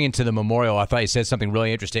 Going into the Memorial, I thought you said something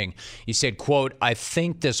really interesting. You said, quote, "I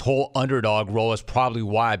think this whole underdog role is probably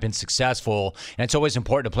why I've been successful, and it's always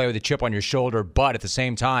important to play with a chip on your shoulder, but at the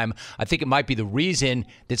same time, I think it might be the reason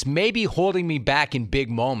that's maybe holding me back in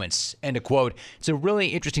big moments." End of quote. It's a really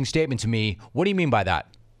interesting statement to me. What do you mean by that?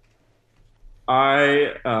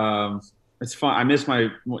 It's fun. I miss I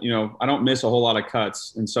don't miss a whole lot of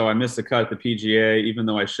cuts. And so I missed the cut at the PGA, even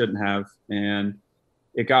though I shouldn't have. And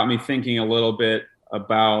it got me thinking a little bit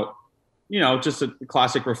about, just a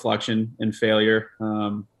classic reflection and failure.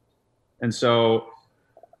 And so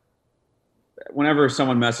whenever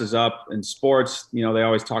someone messes up in sports, they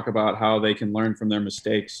always talk about how they can learn from their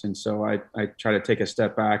mistakes. And so I try to take a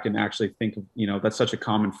step back and actually think of, that's such a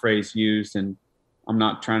common phrase used. And I'm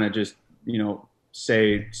not trying to just,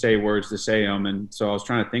 say words to say them. And so I was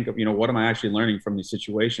trying to think of, what am I actually learning from these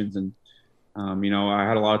situations? And, I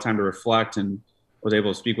had a lot of time to reflect and was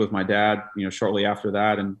able to speak with my dad, shortly after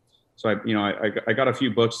that. And so I got a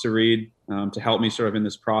few books to read to help me sort of in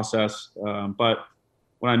this process. But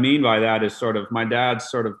what I mean by that is sort of my dad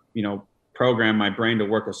sort of, programmed my brain to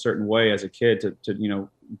work a certain way as a kid to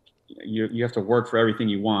you have to work for everything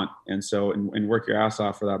you want. And so, and work your ass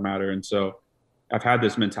off for that matter. And so I've had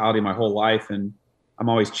this mentality my whole life, and I'm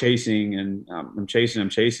always chasing, and I'm chasing.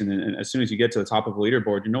 And as soon as you get to the top of a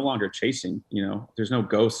leaderboard, you're no longer chasing, there's no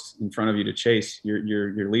ghosts in front of you to chase.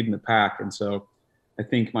 You're leading the pack. And so I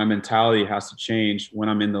think my mentality has to change when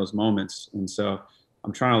I'm in those moments. And so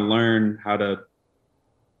I'm trying to learn how to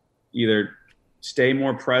either stay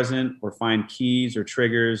more present or find keys or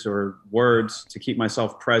triggers or words to keep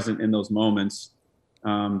myself present in those moments.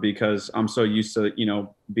 Because I'm so used to,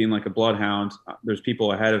 being like a bloodhound. There's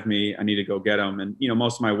people ahead of me. I need to go get them. And,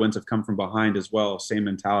 most of my wins have come from behind as well. Same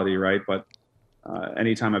mentality, right? But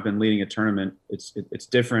anytime I've been leading a tournament, it's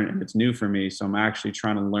different and it's new for me. So I'm actually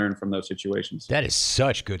trying to learn from those situations. That is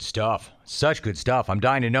such good stuff. Such good stuff. I'm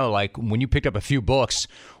dying to know, like, when you picked up a few books,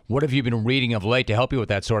 what have you been reading of late to help you with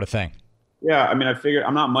that sort of thing? Yeah, I mean, I figured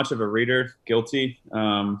I'm not much of a reader. Guilty.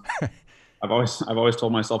 I've always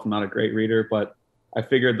told myself I'm not a great reader, but I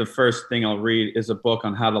figured the first thing I'll read is a book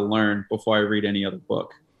on how to learn before I read any other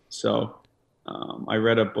book. So I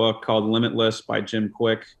read a book called Limitless by Jim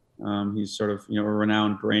Quick. He's sort of, a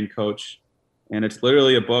renowned brain coach. And it's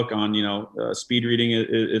literally a book on, speed reading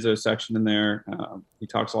is a section in there. He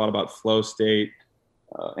talks a lot about flow state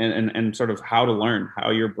and sort of how to learn,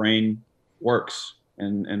 how your brain works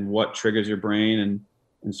and what triggers your brain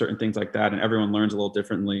and certain things like that. And everyone learns a little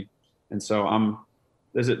differently. And so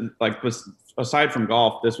aside from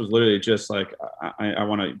golf, this was literally just like, I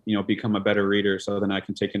want to, become a better reader so then I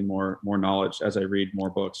can take in more knowledge as I read more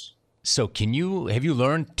books. So have you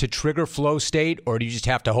learned to trigger flow state, or do you just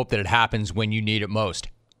have to hope that it happens when you need it most?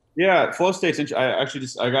 Yeah, flow state's I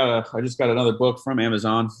just got another book from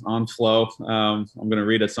Amazon on flow. I'm going to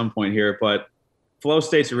read at some point here, but flow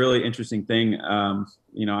state's a really interesting thing. I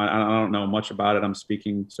don't know much about it. I'm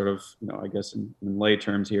speaking sort of, I guess in lay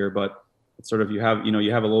terms here, but it's sort of, you have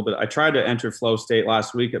a little bit. I tried to enter flow state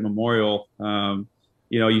last week at Memorial.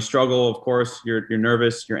 You struggle, of course, you're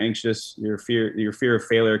nervous, you're anxious, your fear of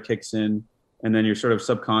failure kicks in, and then your sort of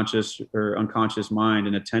subconscious or unconscious mind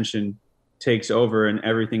and attention takes over and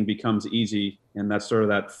everything becomes easy. And that's sort of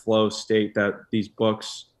that flow state that these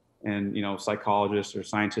books and, psychologists or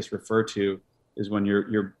scientists refer to, is when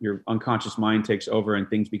your unconscious mind takes over and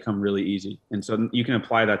things become really easy. And so you can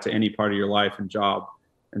apply that to any part of your life and job.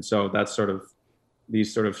 And so that's sort of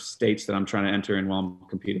these sort of states that I'm trying to enter in while I'm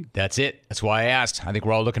competing. That's it. That's why I asked. I think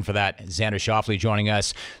we're all looking for that. Xander Schauffele joining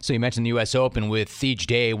us. So you mentioned the U.S. Open with each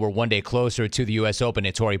day. We're one day closer to the U.S. Open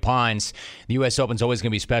at Torrey Pines. The U.S. Open's always going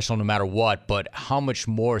to be special no matter what, but how much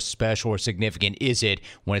more special or significant is it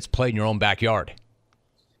when it's played in your own backyard?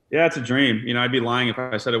 Yeah, it's a dream. I'd be lying if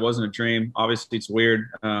I said it wasn't a dream. Obviously, it's weird.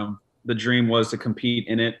 The dream was to compete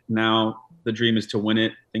in it. Now the dream is to win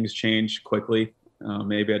it. Things change quickly.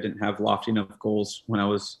 Maybe I didn't have lofty enough goals when I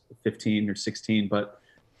was 15 or 16, but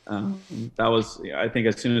that was, I think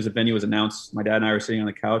as soon as the venue was announced, my dad and I were sitting on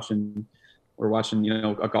the couch and we're watching,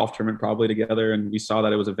 a golf tournament probably together. And we saw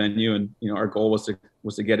that it was a venue and, our goal was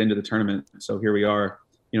to get into the tournament. So here we are,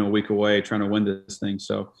 a week away trying to win this thing.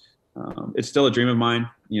 So it's still a dream of mine.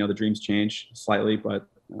 The dreams change slightly, but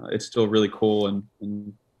it's still really cool.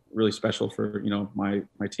 And really special for, my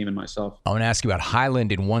team and myself. I want to ask you about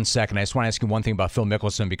Highland in 1 second. I just want to ask you one thing about Phil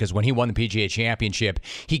Mickelson, because when he won the PGA Championship,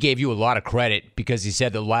 he gave you a lot of credit because he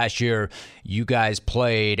said that last year you guys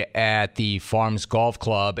played at the Farms Golf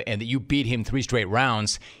Club and that you beat him 3 straight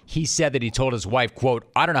rounds. He said that he told his wife, quote,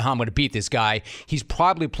 "I don't know how I'm going to beat this guy. He's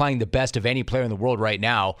probably playing the best of any player in the world right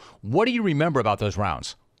now." What do you remember about those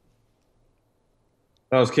rounds?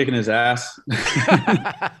 I was kicking his ass.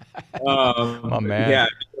 Oh, man. Yeah,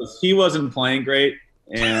 because he wasn't playing great.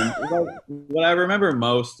 And what I remember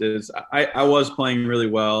most is I was playing really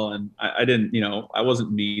well, and I didn't, I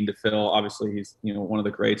wasn't mean to Phil. Obviously, he's, one of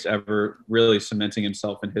the greats ever, really cementing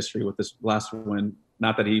himself in history with this last win.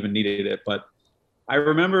 Not that he even needed it, but I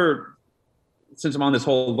remember, since I'm on this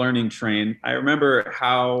whole learning train, I remember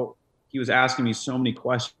how he was asking me so many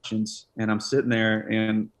questions, and I'm sitting there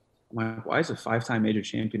and I'm like, why is a 5-time major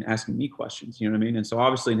champion asking me questions? You know what I mean? And so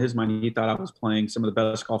obviously in his mind, he thought I was playing some of the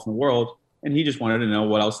best golf in the world, and he just wanted to know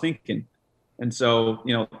what I was thinking. And so,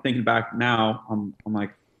 thinking back now, I'm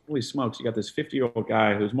like, holy smokes, you got this 50-year-old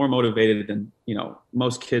guy who's more motivated than,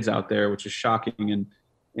 most kids out there, which is shocking.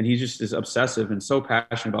 And he just is obsessive and so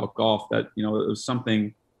passionate about golf that, it was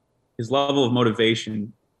something, his level of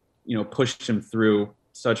motivation, pushed him through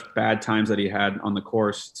such bad times that he had on the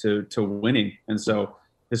course to winning. And so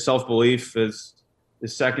his self-belief is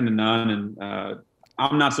second to none. And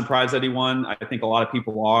I'm not surprised that he won. I think a lot of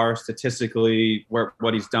people are, statistically,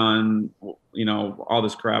 what he's done, all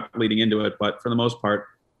this crap leading into it. But for the most part,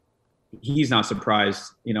 he's not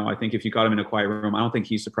surprised. I think if you got him in a quiet room, I don't think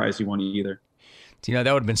he's surprised he won either.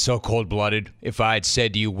 That would have been so cold-blooded if I had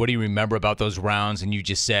said to you, what do you remember about those rounds? And you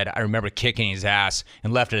just said, I remember kicking his ass,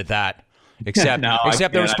 and left it at that. Except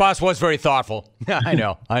the response was very thoughtful. I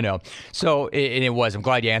know. So it was. I'm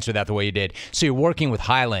glad you answered that the way you did. So you're working with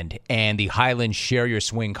Highland and the Highland Share Your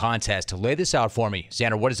Swing contest. Lay this out for me,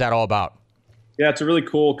 Xander. What is that all about? Yeah, it's a really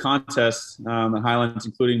cool contest. The Highlands,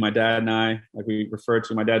 including my dad and I, like we referred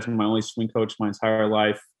to, my dad's been my only swing coach my entire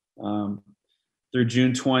life. Through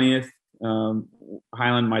June 20th,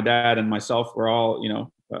 Highland, my dad, and myself were all,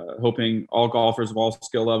 hoping all golfers of all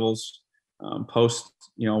skill levels post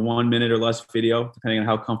 1 minute or less video, depending on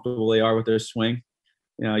how comfortable they are with their swing.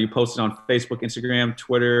 You post it on Facebook, Instagram,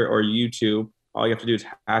 Twitter, or YouTube. All you have to do is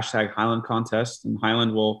hashtag Highland Contest, and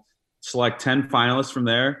Highland will select 10 finalists from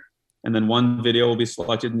there. And then one video will be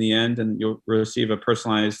selected in the end, and you'll receive a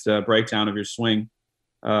personalized breakdown of your swing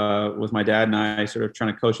with my dad and I sort of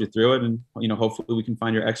trying to coach you through it. And, hopefully we can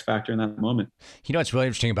find your X factor in that moment. What's really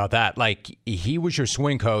interesting about that? Like, he was your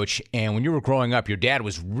swing coach, and when you were growing up, your dad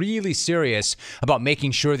was really serious about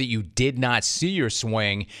making sure that you did not see your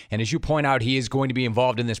swing. And as you point out, he is going to be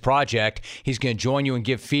involved in this project. He's going to join you and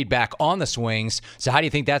give feedback on the swings. So how do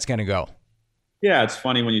you think that's going to go? Yeah, it's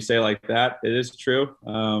funny when you say it like that. It is true.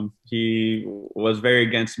 He was very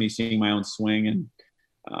against me seeing my own swing, and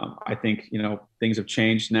I think, things have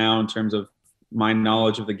changed now in terms of my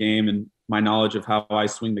knowledge of the game and my knowledge of how I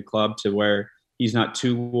swing the club, to where he's not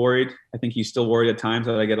too worried. I think he's still worried at times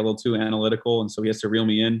that I get a little too analytical, and so he has to reel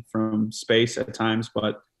me in from space at times.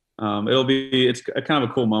 But it's kind of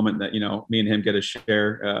a cool moment that, me and him get to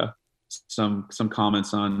share some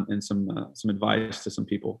comments on and some advice to some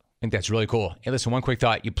people. I think that's really cool. Hey, listen, one quick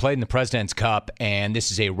thought. You played in the President's Cup, and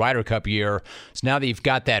this is a Ryder Cup year. So now that you've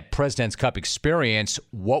got that President's Cup experience,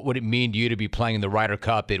 what would it mean to you to be playing in the Ryder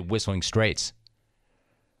Cup at Whistling Straits?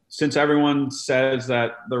 Since everyone says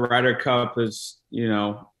that the Ryder Cup is,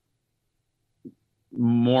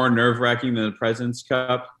 more nerve-wracking than the President's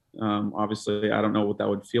Cup, obviously I don't know what that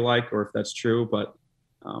would feel like or if that's true, but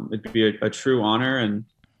it'd be a true honor. And,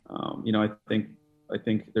 I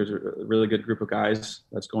think there's a really good group of guys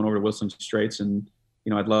that's going over to Whistling Straits, and,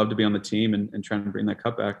 I'd love to be on the team and trying to bring that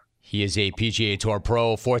cup back. He is a PGA Tour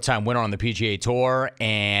pro, 4-time winner on the PGA Tour,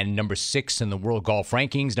 and number 6 in the World Golf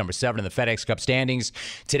Rankings, number 7 in the FedEx Cup standings.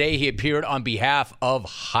 Today, he appeared on behalf of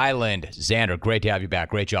Highland. Xander, great to have you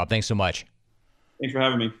back. Great job. Thanks so much. Thanks for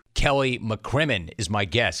having me. Kelly McCrimmon is my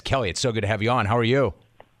guest. Kelly, it's so good to have you on. How are you?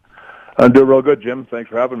 I'm doing real good, Jim. Thanks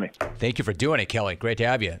for having me. Thank you for doing it, Kelly. Great to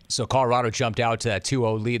have you. So Colorado jumped out to that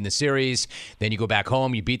 2-0 lead in the series. Then you go back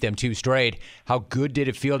home. You beat them 2 straight. How good did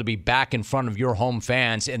it feel to be back in front of your home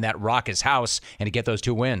fans in that raucous house and to get those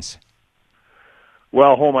 2 wins?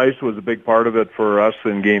 Well, home ice was a big part of it for us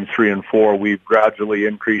in Games 3 and 4. We've gradually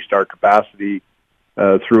increased our capacity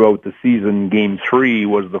throughout the season. Game 3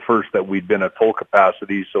 was the first that we'd been at full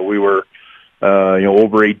capacity, so we were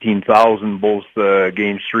over 18,000 both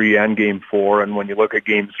Games 3 and Game 4. And when you look at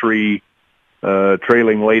Game 3,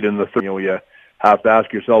 trailing late in the third, you have to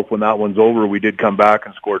ask yourself when that one's over. We did come back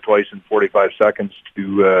and score twice in 45 seconds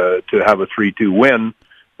to have a 3-2 win.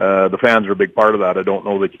 the fans are a big part of that. I don't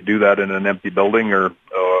know that you do that in an empty building or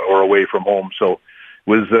away from home. So it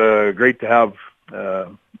was great to have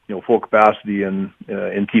full capacity in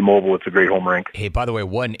T-Mobile. It's a great home rink. Hey, by the way,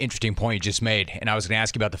 one interesting point you just made, and I was going to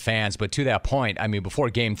ask you about the fans, but to that point, I mean, before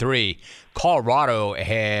Game 3, Colorado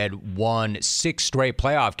had won 6 straight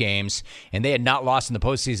playoff games, and they had not lost in the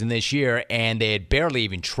postseason this year, and they had barely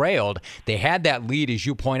even trailed. They had that lead, as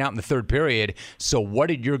you point out, in the third period. So what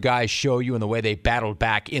did your guys show you in the way they battled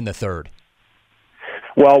back in the third?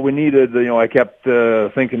 Well, we needed, I kept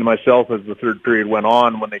thinking to myself as the third period went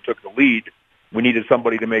on, when they took the lead, we needed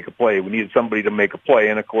somebody to make a play.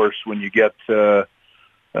 And of course, when you get deeper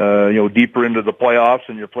into the playoffs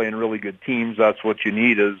and you're playing really good teams, that's what you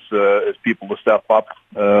need is people to step up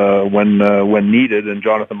when needed. And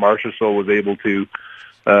Jonathan Marchessault was able to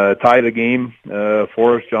tie the game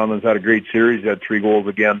for us. Jonathan's had a great series. He had 3 goals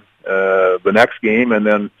again the next game, and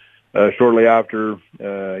then shortly after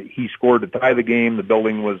he scored to tie the game, the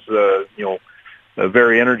building was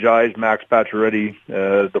very energized. Max Pacioretty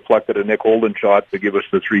deflected a Nick Holden shot to give us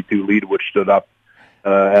the 3-2 lead, which stood up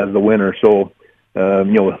as the winner. So,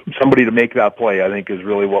 somebody to make that play, I think, is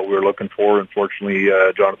really what we're looking for. Unfortunately,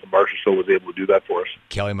 Jonathan Marchessault was able to do that for us.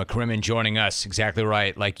 Kelly McCrimmon joining us. Exactly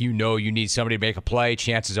right. Like, you need somebody to make a play.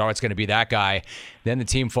 Chances are it's going to be that guy. Then the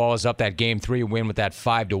team follows up that Game 3 win with that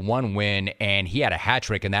 5-1 win, and he had a hat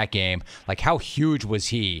trick in that game. Like, how huge was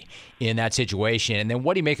he in that situation? And then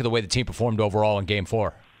what do you make of the way the team performed overall in Game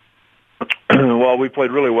 4? Well, we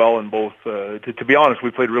played really well in both. To be honest,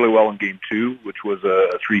 we played really well in Game 2, which was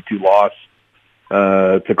a 3-2 loss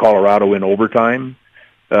to Colorado in overtime.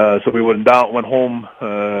 So we went home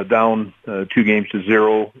down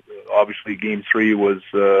 2-0. Obviously, Game 3 was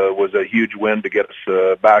a huge win to get us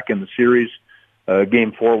back in the series.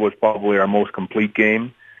 Game 4 was probably our most complete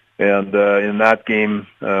game. And in that game,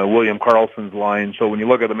 William Karlsson's line. So when you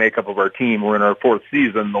look at the makeup of our team, we're in our 4th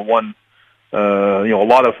season. A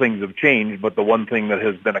lot of things have changed, but the one thing that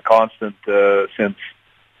has been a constant since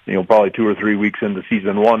probably 2 or 3 weeks into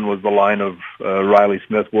season 1 was the line of Riley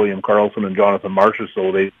Smith, William Karlsson, and Jonathan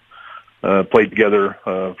Marchessault. They played together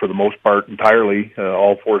for the most part entirely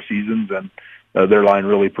all 4 seasons, and their line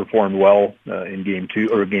really performed well in Game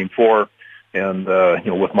 4, and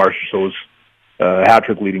with Marchessault's hat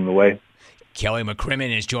trick leading the way. Kelly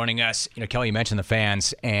McCrimmon is joining us. Kelly, you mentioned the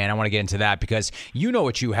fans, and I want to get into that because you know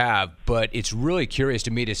what you have, but it's really curious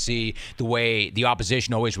to me to see the way the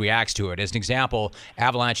opposition always reacts to it. As an example,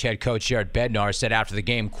 Avalanche head coach Jared Bednar said after the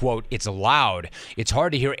game, quote, "It's loud. It's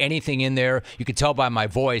hard to hear anything in there. You can tell by my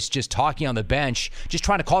voice, just talking on the bench, just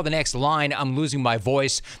trying to call the next line. I'm losing my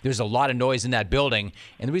voice. There's a lot of noise in that building."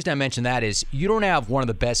 And the reason I mention that is you don't have one of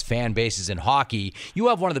the best fan bases in hockey. You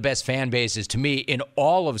have one of the best fan bases, to me, in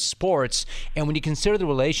all of sports. And when you consider the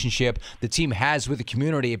relationship the team has with the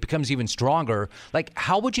community, it becomes even stronger. Like,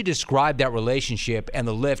 how would you describe that relationship and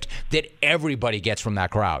the lift that everybody gets from that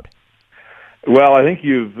crowd? Well, I think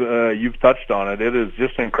you've touched on it. It is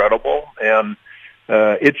just incredible, and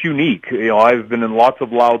it's unique. I've been in lots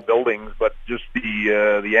of loud buildings, but just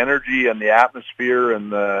the energy and the atmosphere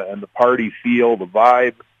and the party feel, the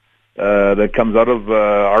vibe that comes out of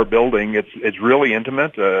our building, it's really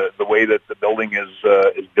intimate. The way that the building is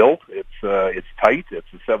built, it's tight. It's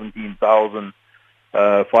a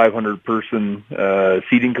 17,500 person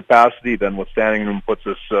seating capacity. Then with standing room puts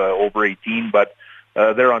us over 18. But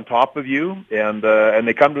they're on top of you, and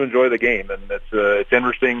they come to enjoy the game, and it's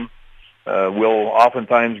interesting. We'll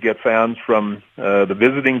oftentimes get fans from the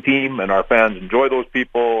visiting team, and our fans enjoy those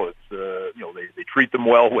people. It's they treat them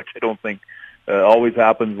well, which I don't think always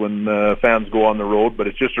happens when fans go on the road, but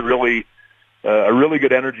it's just a really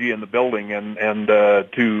good energy in the building. And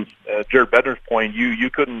to Jared Bednar's point, you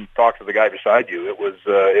couldn't talk to the guy beside you. It was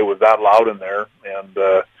that loud in there, and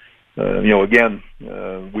again,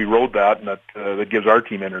 we rode that, and that gives our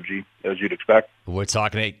team energy, as you'd expect. We're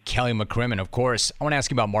talking to Kelly McCrimmon, of course. I want to ask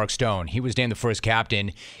you about Mark Stone. He was named the first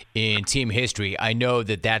captain in team history. I know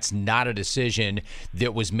that that's not a decision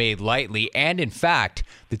that was made lightly, and in fact,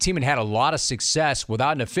 the team had a lot of success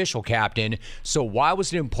without an official captain, so why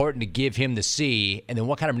was it important to give him the C, and then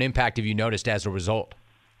what kind of an impact have you noticed as a result?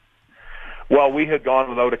 Well, we had gone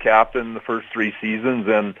without a captain the first 3 seasons,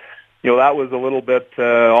 and that was a little bit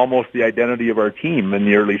almost the identity of our team in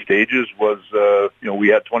the early stages was, we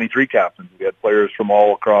had 23 captains. We had players from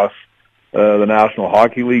all across the National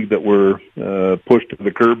Hockey League that were pushed to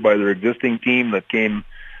the curb by their existing team that came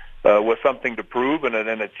with something to prove, and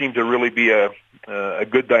it seemed to really be a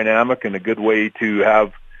good dynamic and a good way to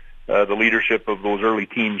have the leadership of those early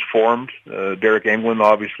teams formed. Derek Englund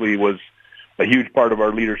obviously was a huge part of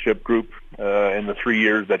our leadership group in the 3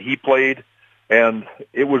 years that he played. And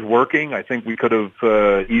it was working. I think we could have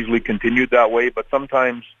easily continued that way. But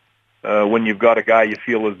sometimes when you've got a guy you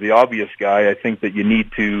feel is the obvious guy, I think that you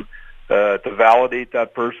need to validate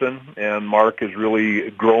that person. And Mark has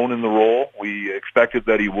really grown in the role. We expected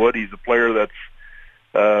that he would. He's a player that's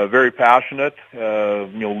very passionate,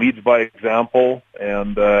 leads by example,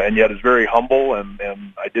 and yet is very humble. And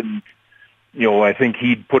I didn't, I think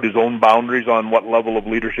he'd put his own boundaries on what level of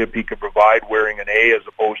leadership he could provide wearing an A as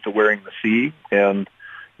opposed to wearing the C. And,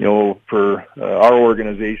 for our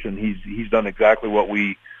organization, he's done exactly what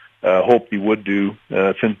we hoped he would do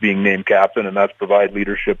since being named captain, and that's provide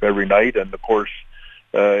leadership every night. And, of course,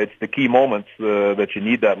 it's the key moments that you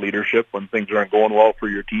need that leadership when things aren't going well for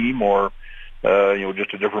your team, or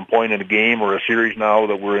just a different point in a game or a series now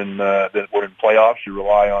that we're in playoffs. You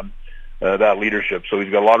rely on that leadership. So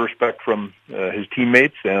he's got a lot of respect from his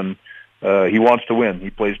teammates, and he wants to win.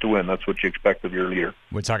 He plays to win. That's what you expect of your leader.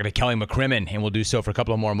 We're talking to Kelly McCrimmon, and we'll do so for a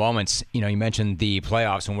couple of more moments. You mentioned the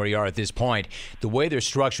playoffs and where you are at this point. The way they're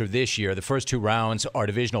structured this year, the first 2 rounds are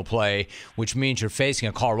divisional play, which means you're facing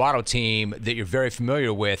a Colorado team that you're very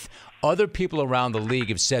familiar with. Other people around the league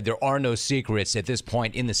have said there are no secrets at this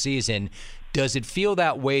point in the season. Does it feel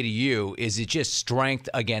that way to you? Is it just strength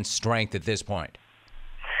against strength at this point?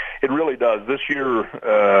 It really does. This year,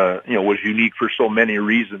 was unique for so many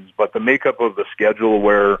reasons, but the makeup of the schedule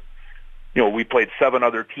where, we played 7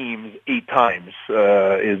 other teams 8 times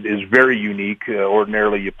is very unique.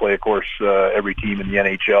 Ordinarily, you play, of course, every team in the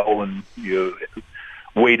NHL, and you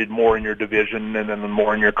weighted more in your division and then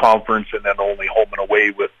more in your conference, and then only home and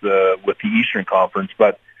away with the Eastern Conference.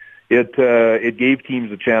 But it gave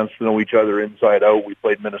teams a chance to know each other inside out. We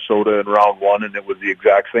played Minnesota in round 1, and it was the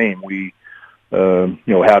exact same. We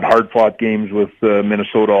had hard-fought games with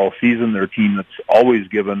Minnesota all season. They're a team that's always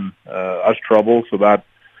given us trouble, so that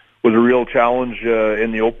was a real challenge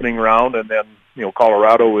in the opening round. And then,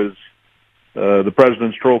 Colorado is the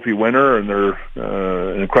President's Trophy winner, and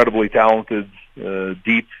they're an incredibly talented,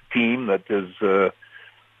 deep team that is,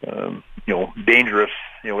 dangerous.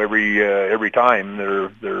 Every time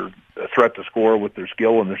they're a threat to score with their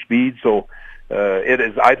skill and their speed. So.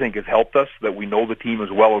 I think has helped us that we know the team as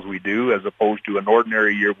well as we do, as opposed to an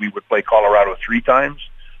ordinary year we would play Colorado 3 times.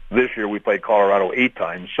 This year we played Colorado 8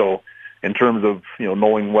 times. So in terms of,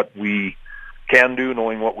 knowing what we can do,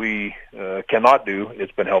 knowing what we cannot do,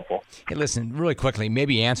 it's been helpful. Hey, listen, really quickly,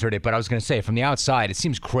 maybe you answered it, but I was going to say, from the outside, it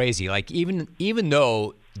seems crazy. Like, even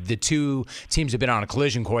though the 2 teams have been on a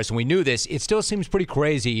collision course, and we knew this, it still seems pretty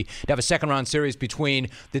crazy to have a second-round series between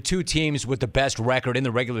the 2 teams with the best record in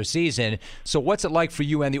the regular season. So what's it like for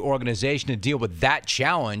you and the organization to deal with that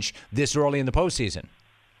challenge this early in the postseason?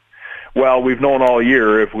 Well, we've known all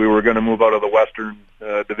year if we were going to move out of the Western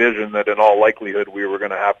Division that in all likelihood we were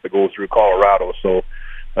going to have to go through Colorado. So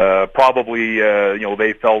probably,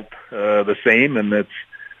 they felt the same, and it's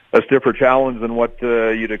a stiffer challenge than what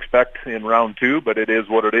you'd expect in round 2, but it is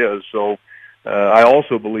what it is. So I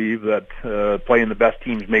also believe that playing the best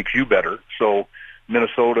teams makes you better. So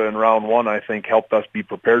Minnesota in round 1, I think, helped us be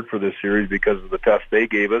prepared for this series because of the test they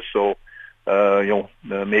gave us. So,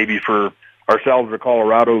 maybe for ourselves or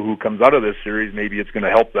Colorado, who comes out of this series, maybe it's going to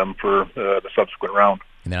help them for the subsequent round.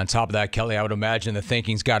 And then on top of that, Kelly, I would imagine the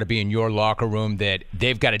thinking's got to be in your locker room that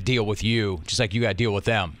they've got to deal with you, just like you got to deal with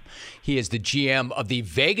them. He is the GM of the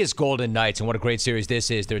Vegas Golden Knights, and what a great series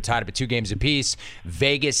this is. They're tied up at 2 games apiece.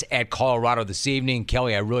 Vegas at Colorado this evening.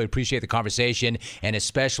 Kelly, I really appreciate the conversation, and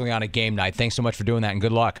especially on a game night. Thanks so much for doing that, and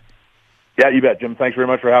good luck. Yeah, you bet, Jim. Thanks very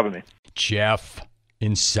much for having me. Jeff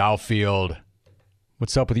in Southfield.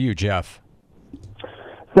 What's up with you, Jeff?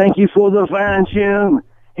 Thank you for the fan, Jim.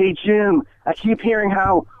 Hey, Jim, I keep hearing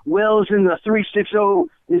how Wells in the 360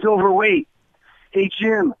 is overweight. Hey,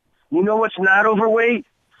 Jim, you know what's not overweight?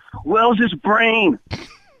 Wells' brain.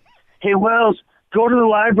 Hey, Wells, go to the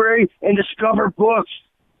library and discover books.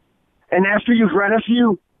 And after you've read a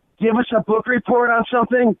few, give us a book report on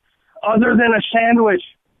something other than a sandwich.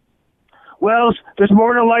 Wells, there's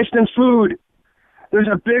more to life than food. There's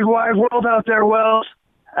a big, wide world out there, Wells.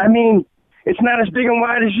 I mean, it's not as big and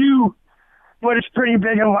wide as you, but it's pretty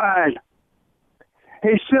big and wide.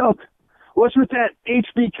 Hey, Silk, what's with that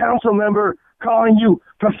HB council member calling you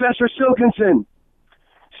Professor Silkinson?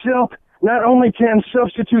 Silk, not only can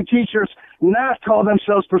substitute teachers not call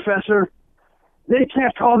themselves professor, they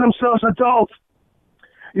can't call themselves adults.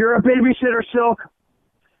 You're a babysitter, Silk.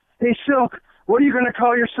 Hey, Silk, what are you going to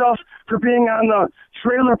call yourself for being on the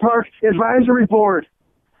Trailer Park Advisory Board?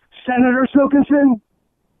 Senator Silkinson?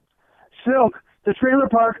 Silk, the Trailer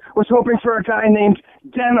Park was hoping for a guy named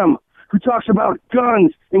Denham who talks about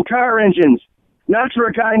guns and car engines, not for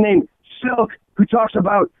a guy named Silk, who talks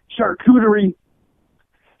about charcuterie.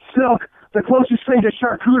 Silk, the closest thing to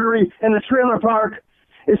charcuterie in the trailer park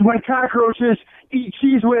is when cockroaches eat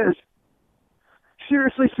Cheese Whiz.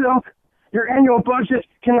 Seriously, Silk, your annual budget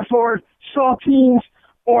can afford saltines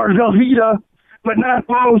or Velveeta, but not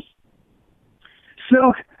both.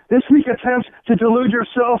 Silk, this week attempt to delude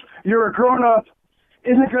yourself you're a grown-up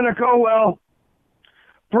isn't going to go well.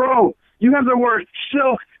 Bro, you have the word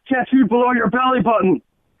Silk tattooed below your belly button.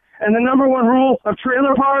 And the number one rule of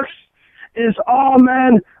trailer parks is all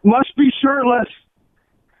men must be shirtless.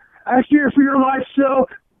 I fear for your life, Silk.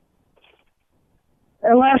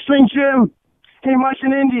 And last thing, Jim. Hey, Mike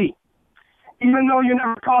and Indy. Even though you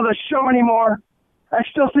never call the show anymore, I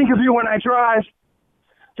still think of you when I drive.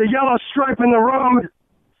 The yellow stripe in the road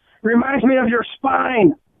reminds me of your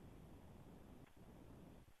spine.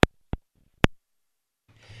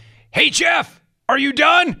 Hey, Jeff, are you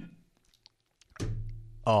done?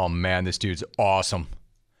 Oh, man, this dude's awesome.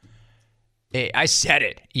 Hey, I said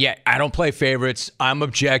it. Yeah, I don't play favorites. I'm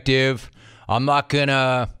objective. I'm not going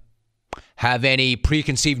to have any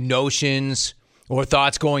preconceived notions or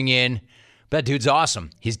thoughts going in. That dude's awesome.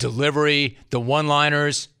 His delivery, the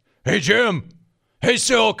one-liners. Hey, Jim. Hey,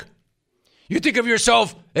 Silk. You think of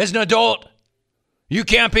yourself as an adult. You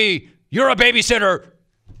can't be. You're a babysitter.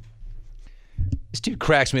 This dude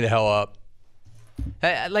cracks me the hell up.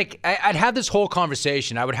 I'd have this whole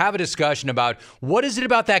conversation. I would have a discussion about what is it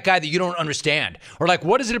about that guy that you don't understand? Or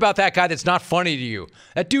what is it about that guy that's not funny to you?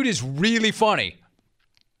 That dude is really funny.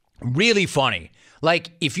 Really funny.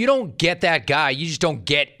 If you don't get that guy, you just don't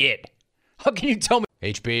get it. How can you tell me?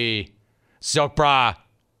 HB, Silk Bra.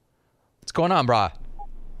 What's going on, brah?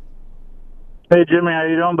 Hey, Jimmy, how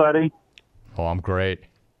you doing, buddy? Oh, I'm great.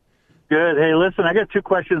 Good. Hey, listen, I got two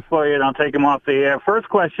questions for you, and I'll take them off the air. First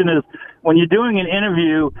question is, when you're doing an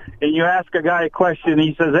interview and you ask a guy a question,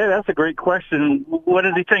 he says, hey, that's a great question. What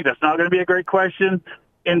does he think? That's not going to be a great question?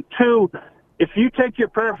 And two, if you take your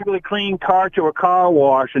perfectly clean car to a car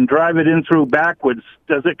wash and drive it in through backwards,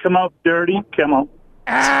 does it come out dirty? Come on.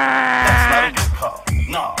 That's not a good call.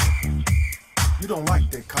 No. You don't like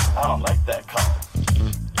that call. I don't like that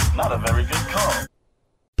call. Not a very good call.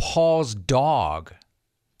 Paul's dog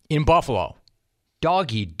in Buffalo.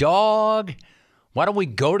 Doggy dog. Why don't we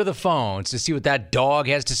go to the phones to see what that dog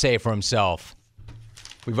has to say for himself?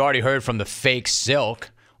 We've already heard from the fake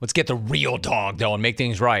Silk. Let's get the real dog, though, and make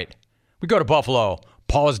things right. We go to Buffalo.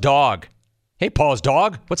 Paul's dog. Hey, Paul's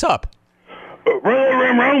dog. What's up?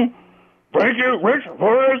 Ram. Thank you, Rich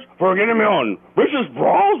Flores, for getting me on. This is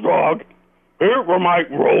Paul's dog. Here for my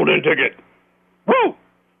rolled-in ticket. Woo!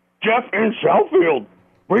 Jeff in Southfield.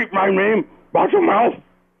 Read my name about your mouth.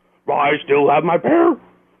 I still have my pair.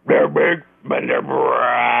 They're big, but they're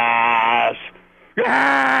brass.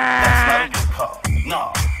 That's not a good call.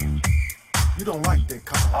 No. You don't like that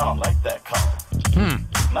call. I don't like that call.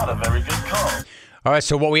 Not a very good call. All right,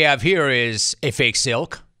 so what we have here is a fake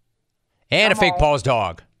Silk and a fake Paul's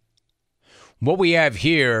dog. What we have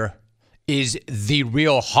here is the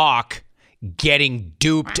real Hawk getting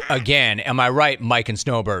duped again. Am I right, Mike and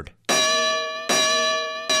Snowbird?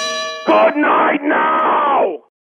 Good night,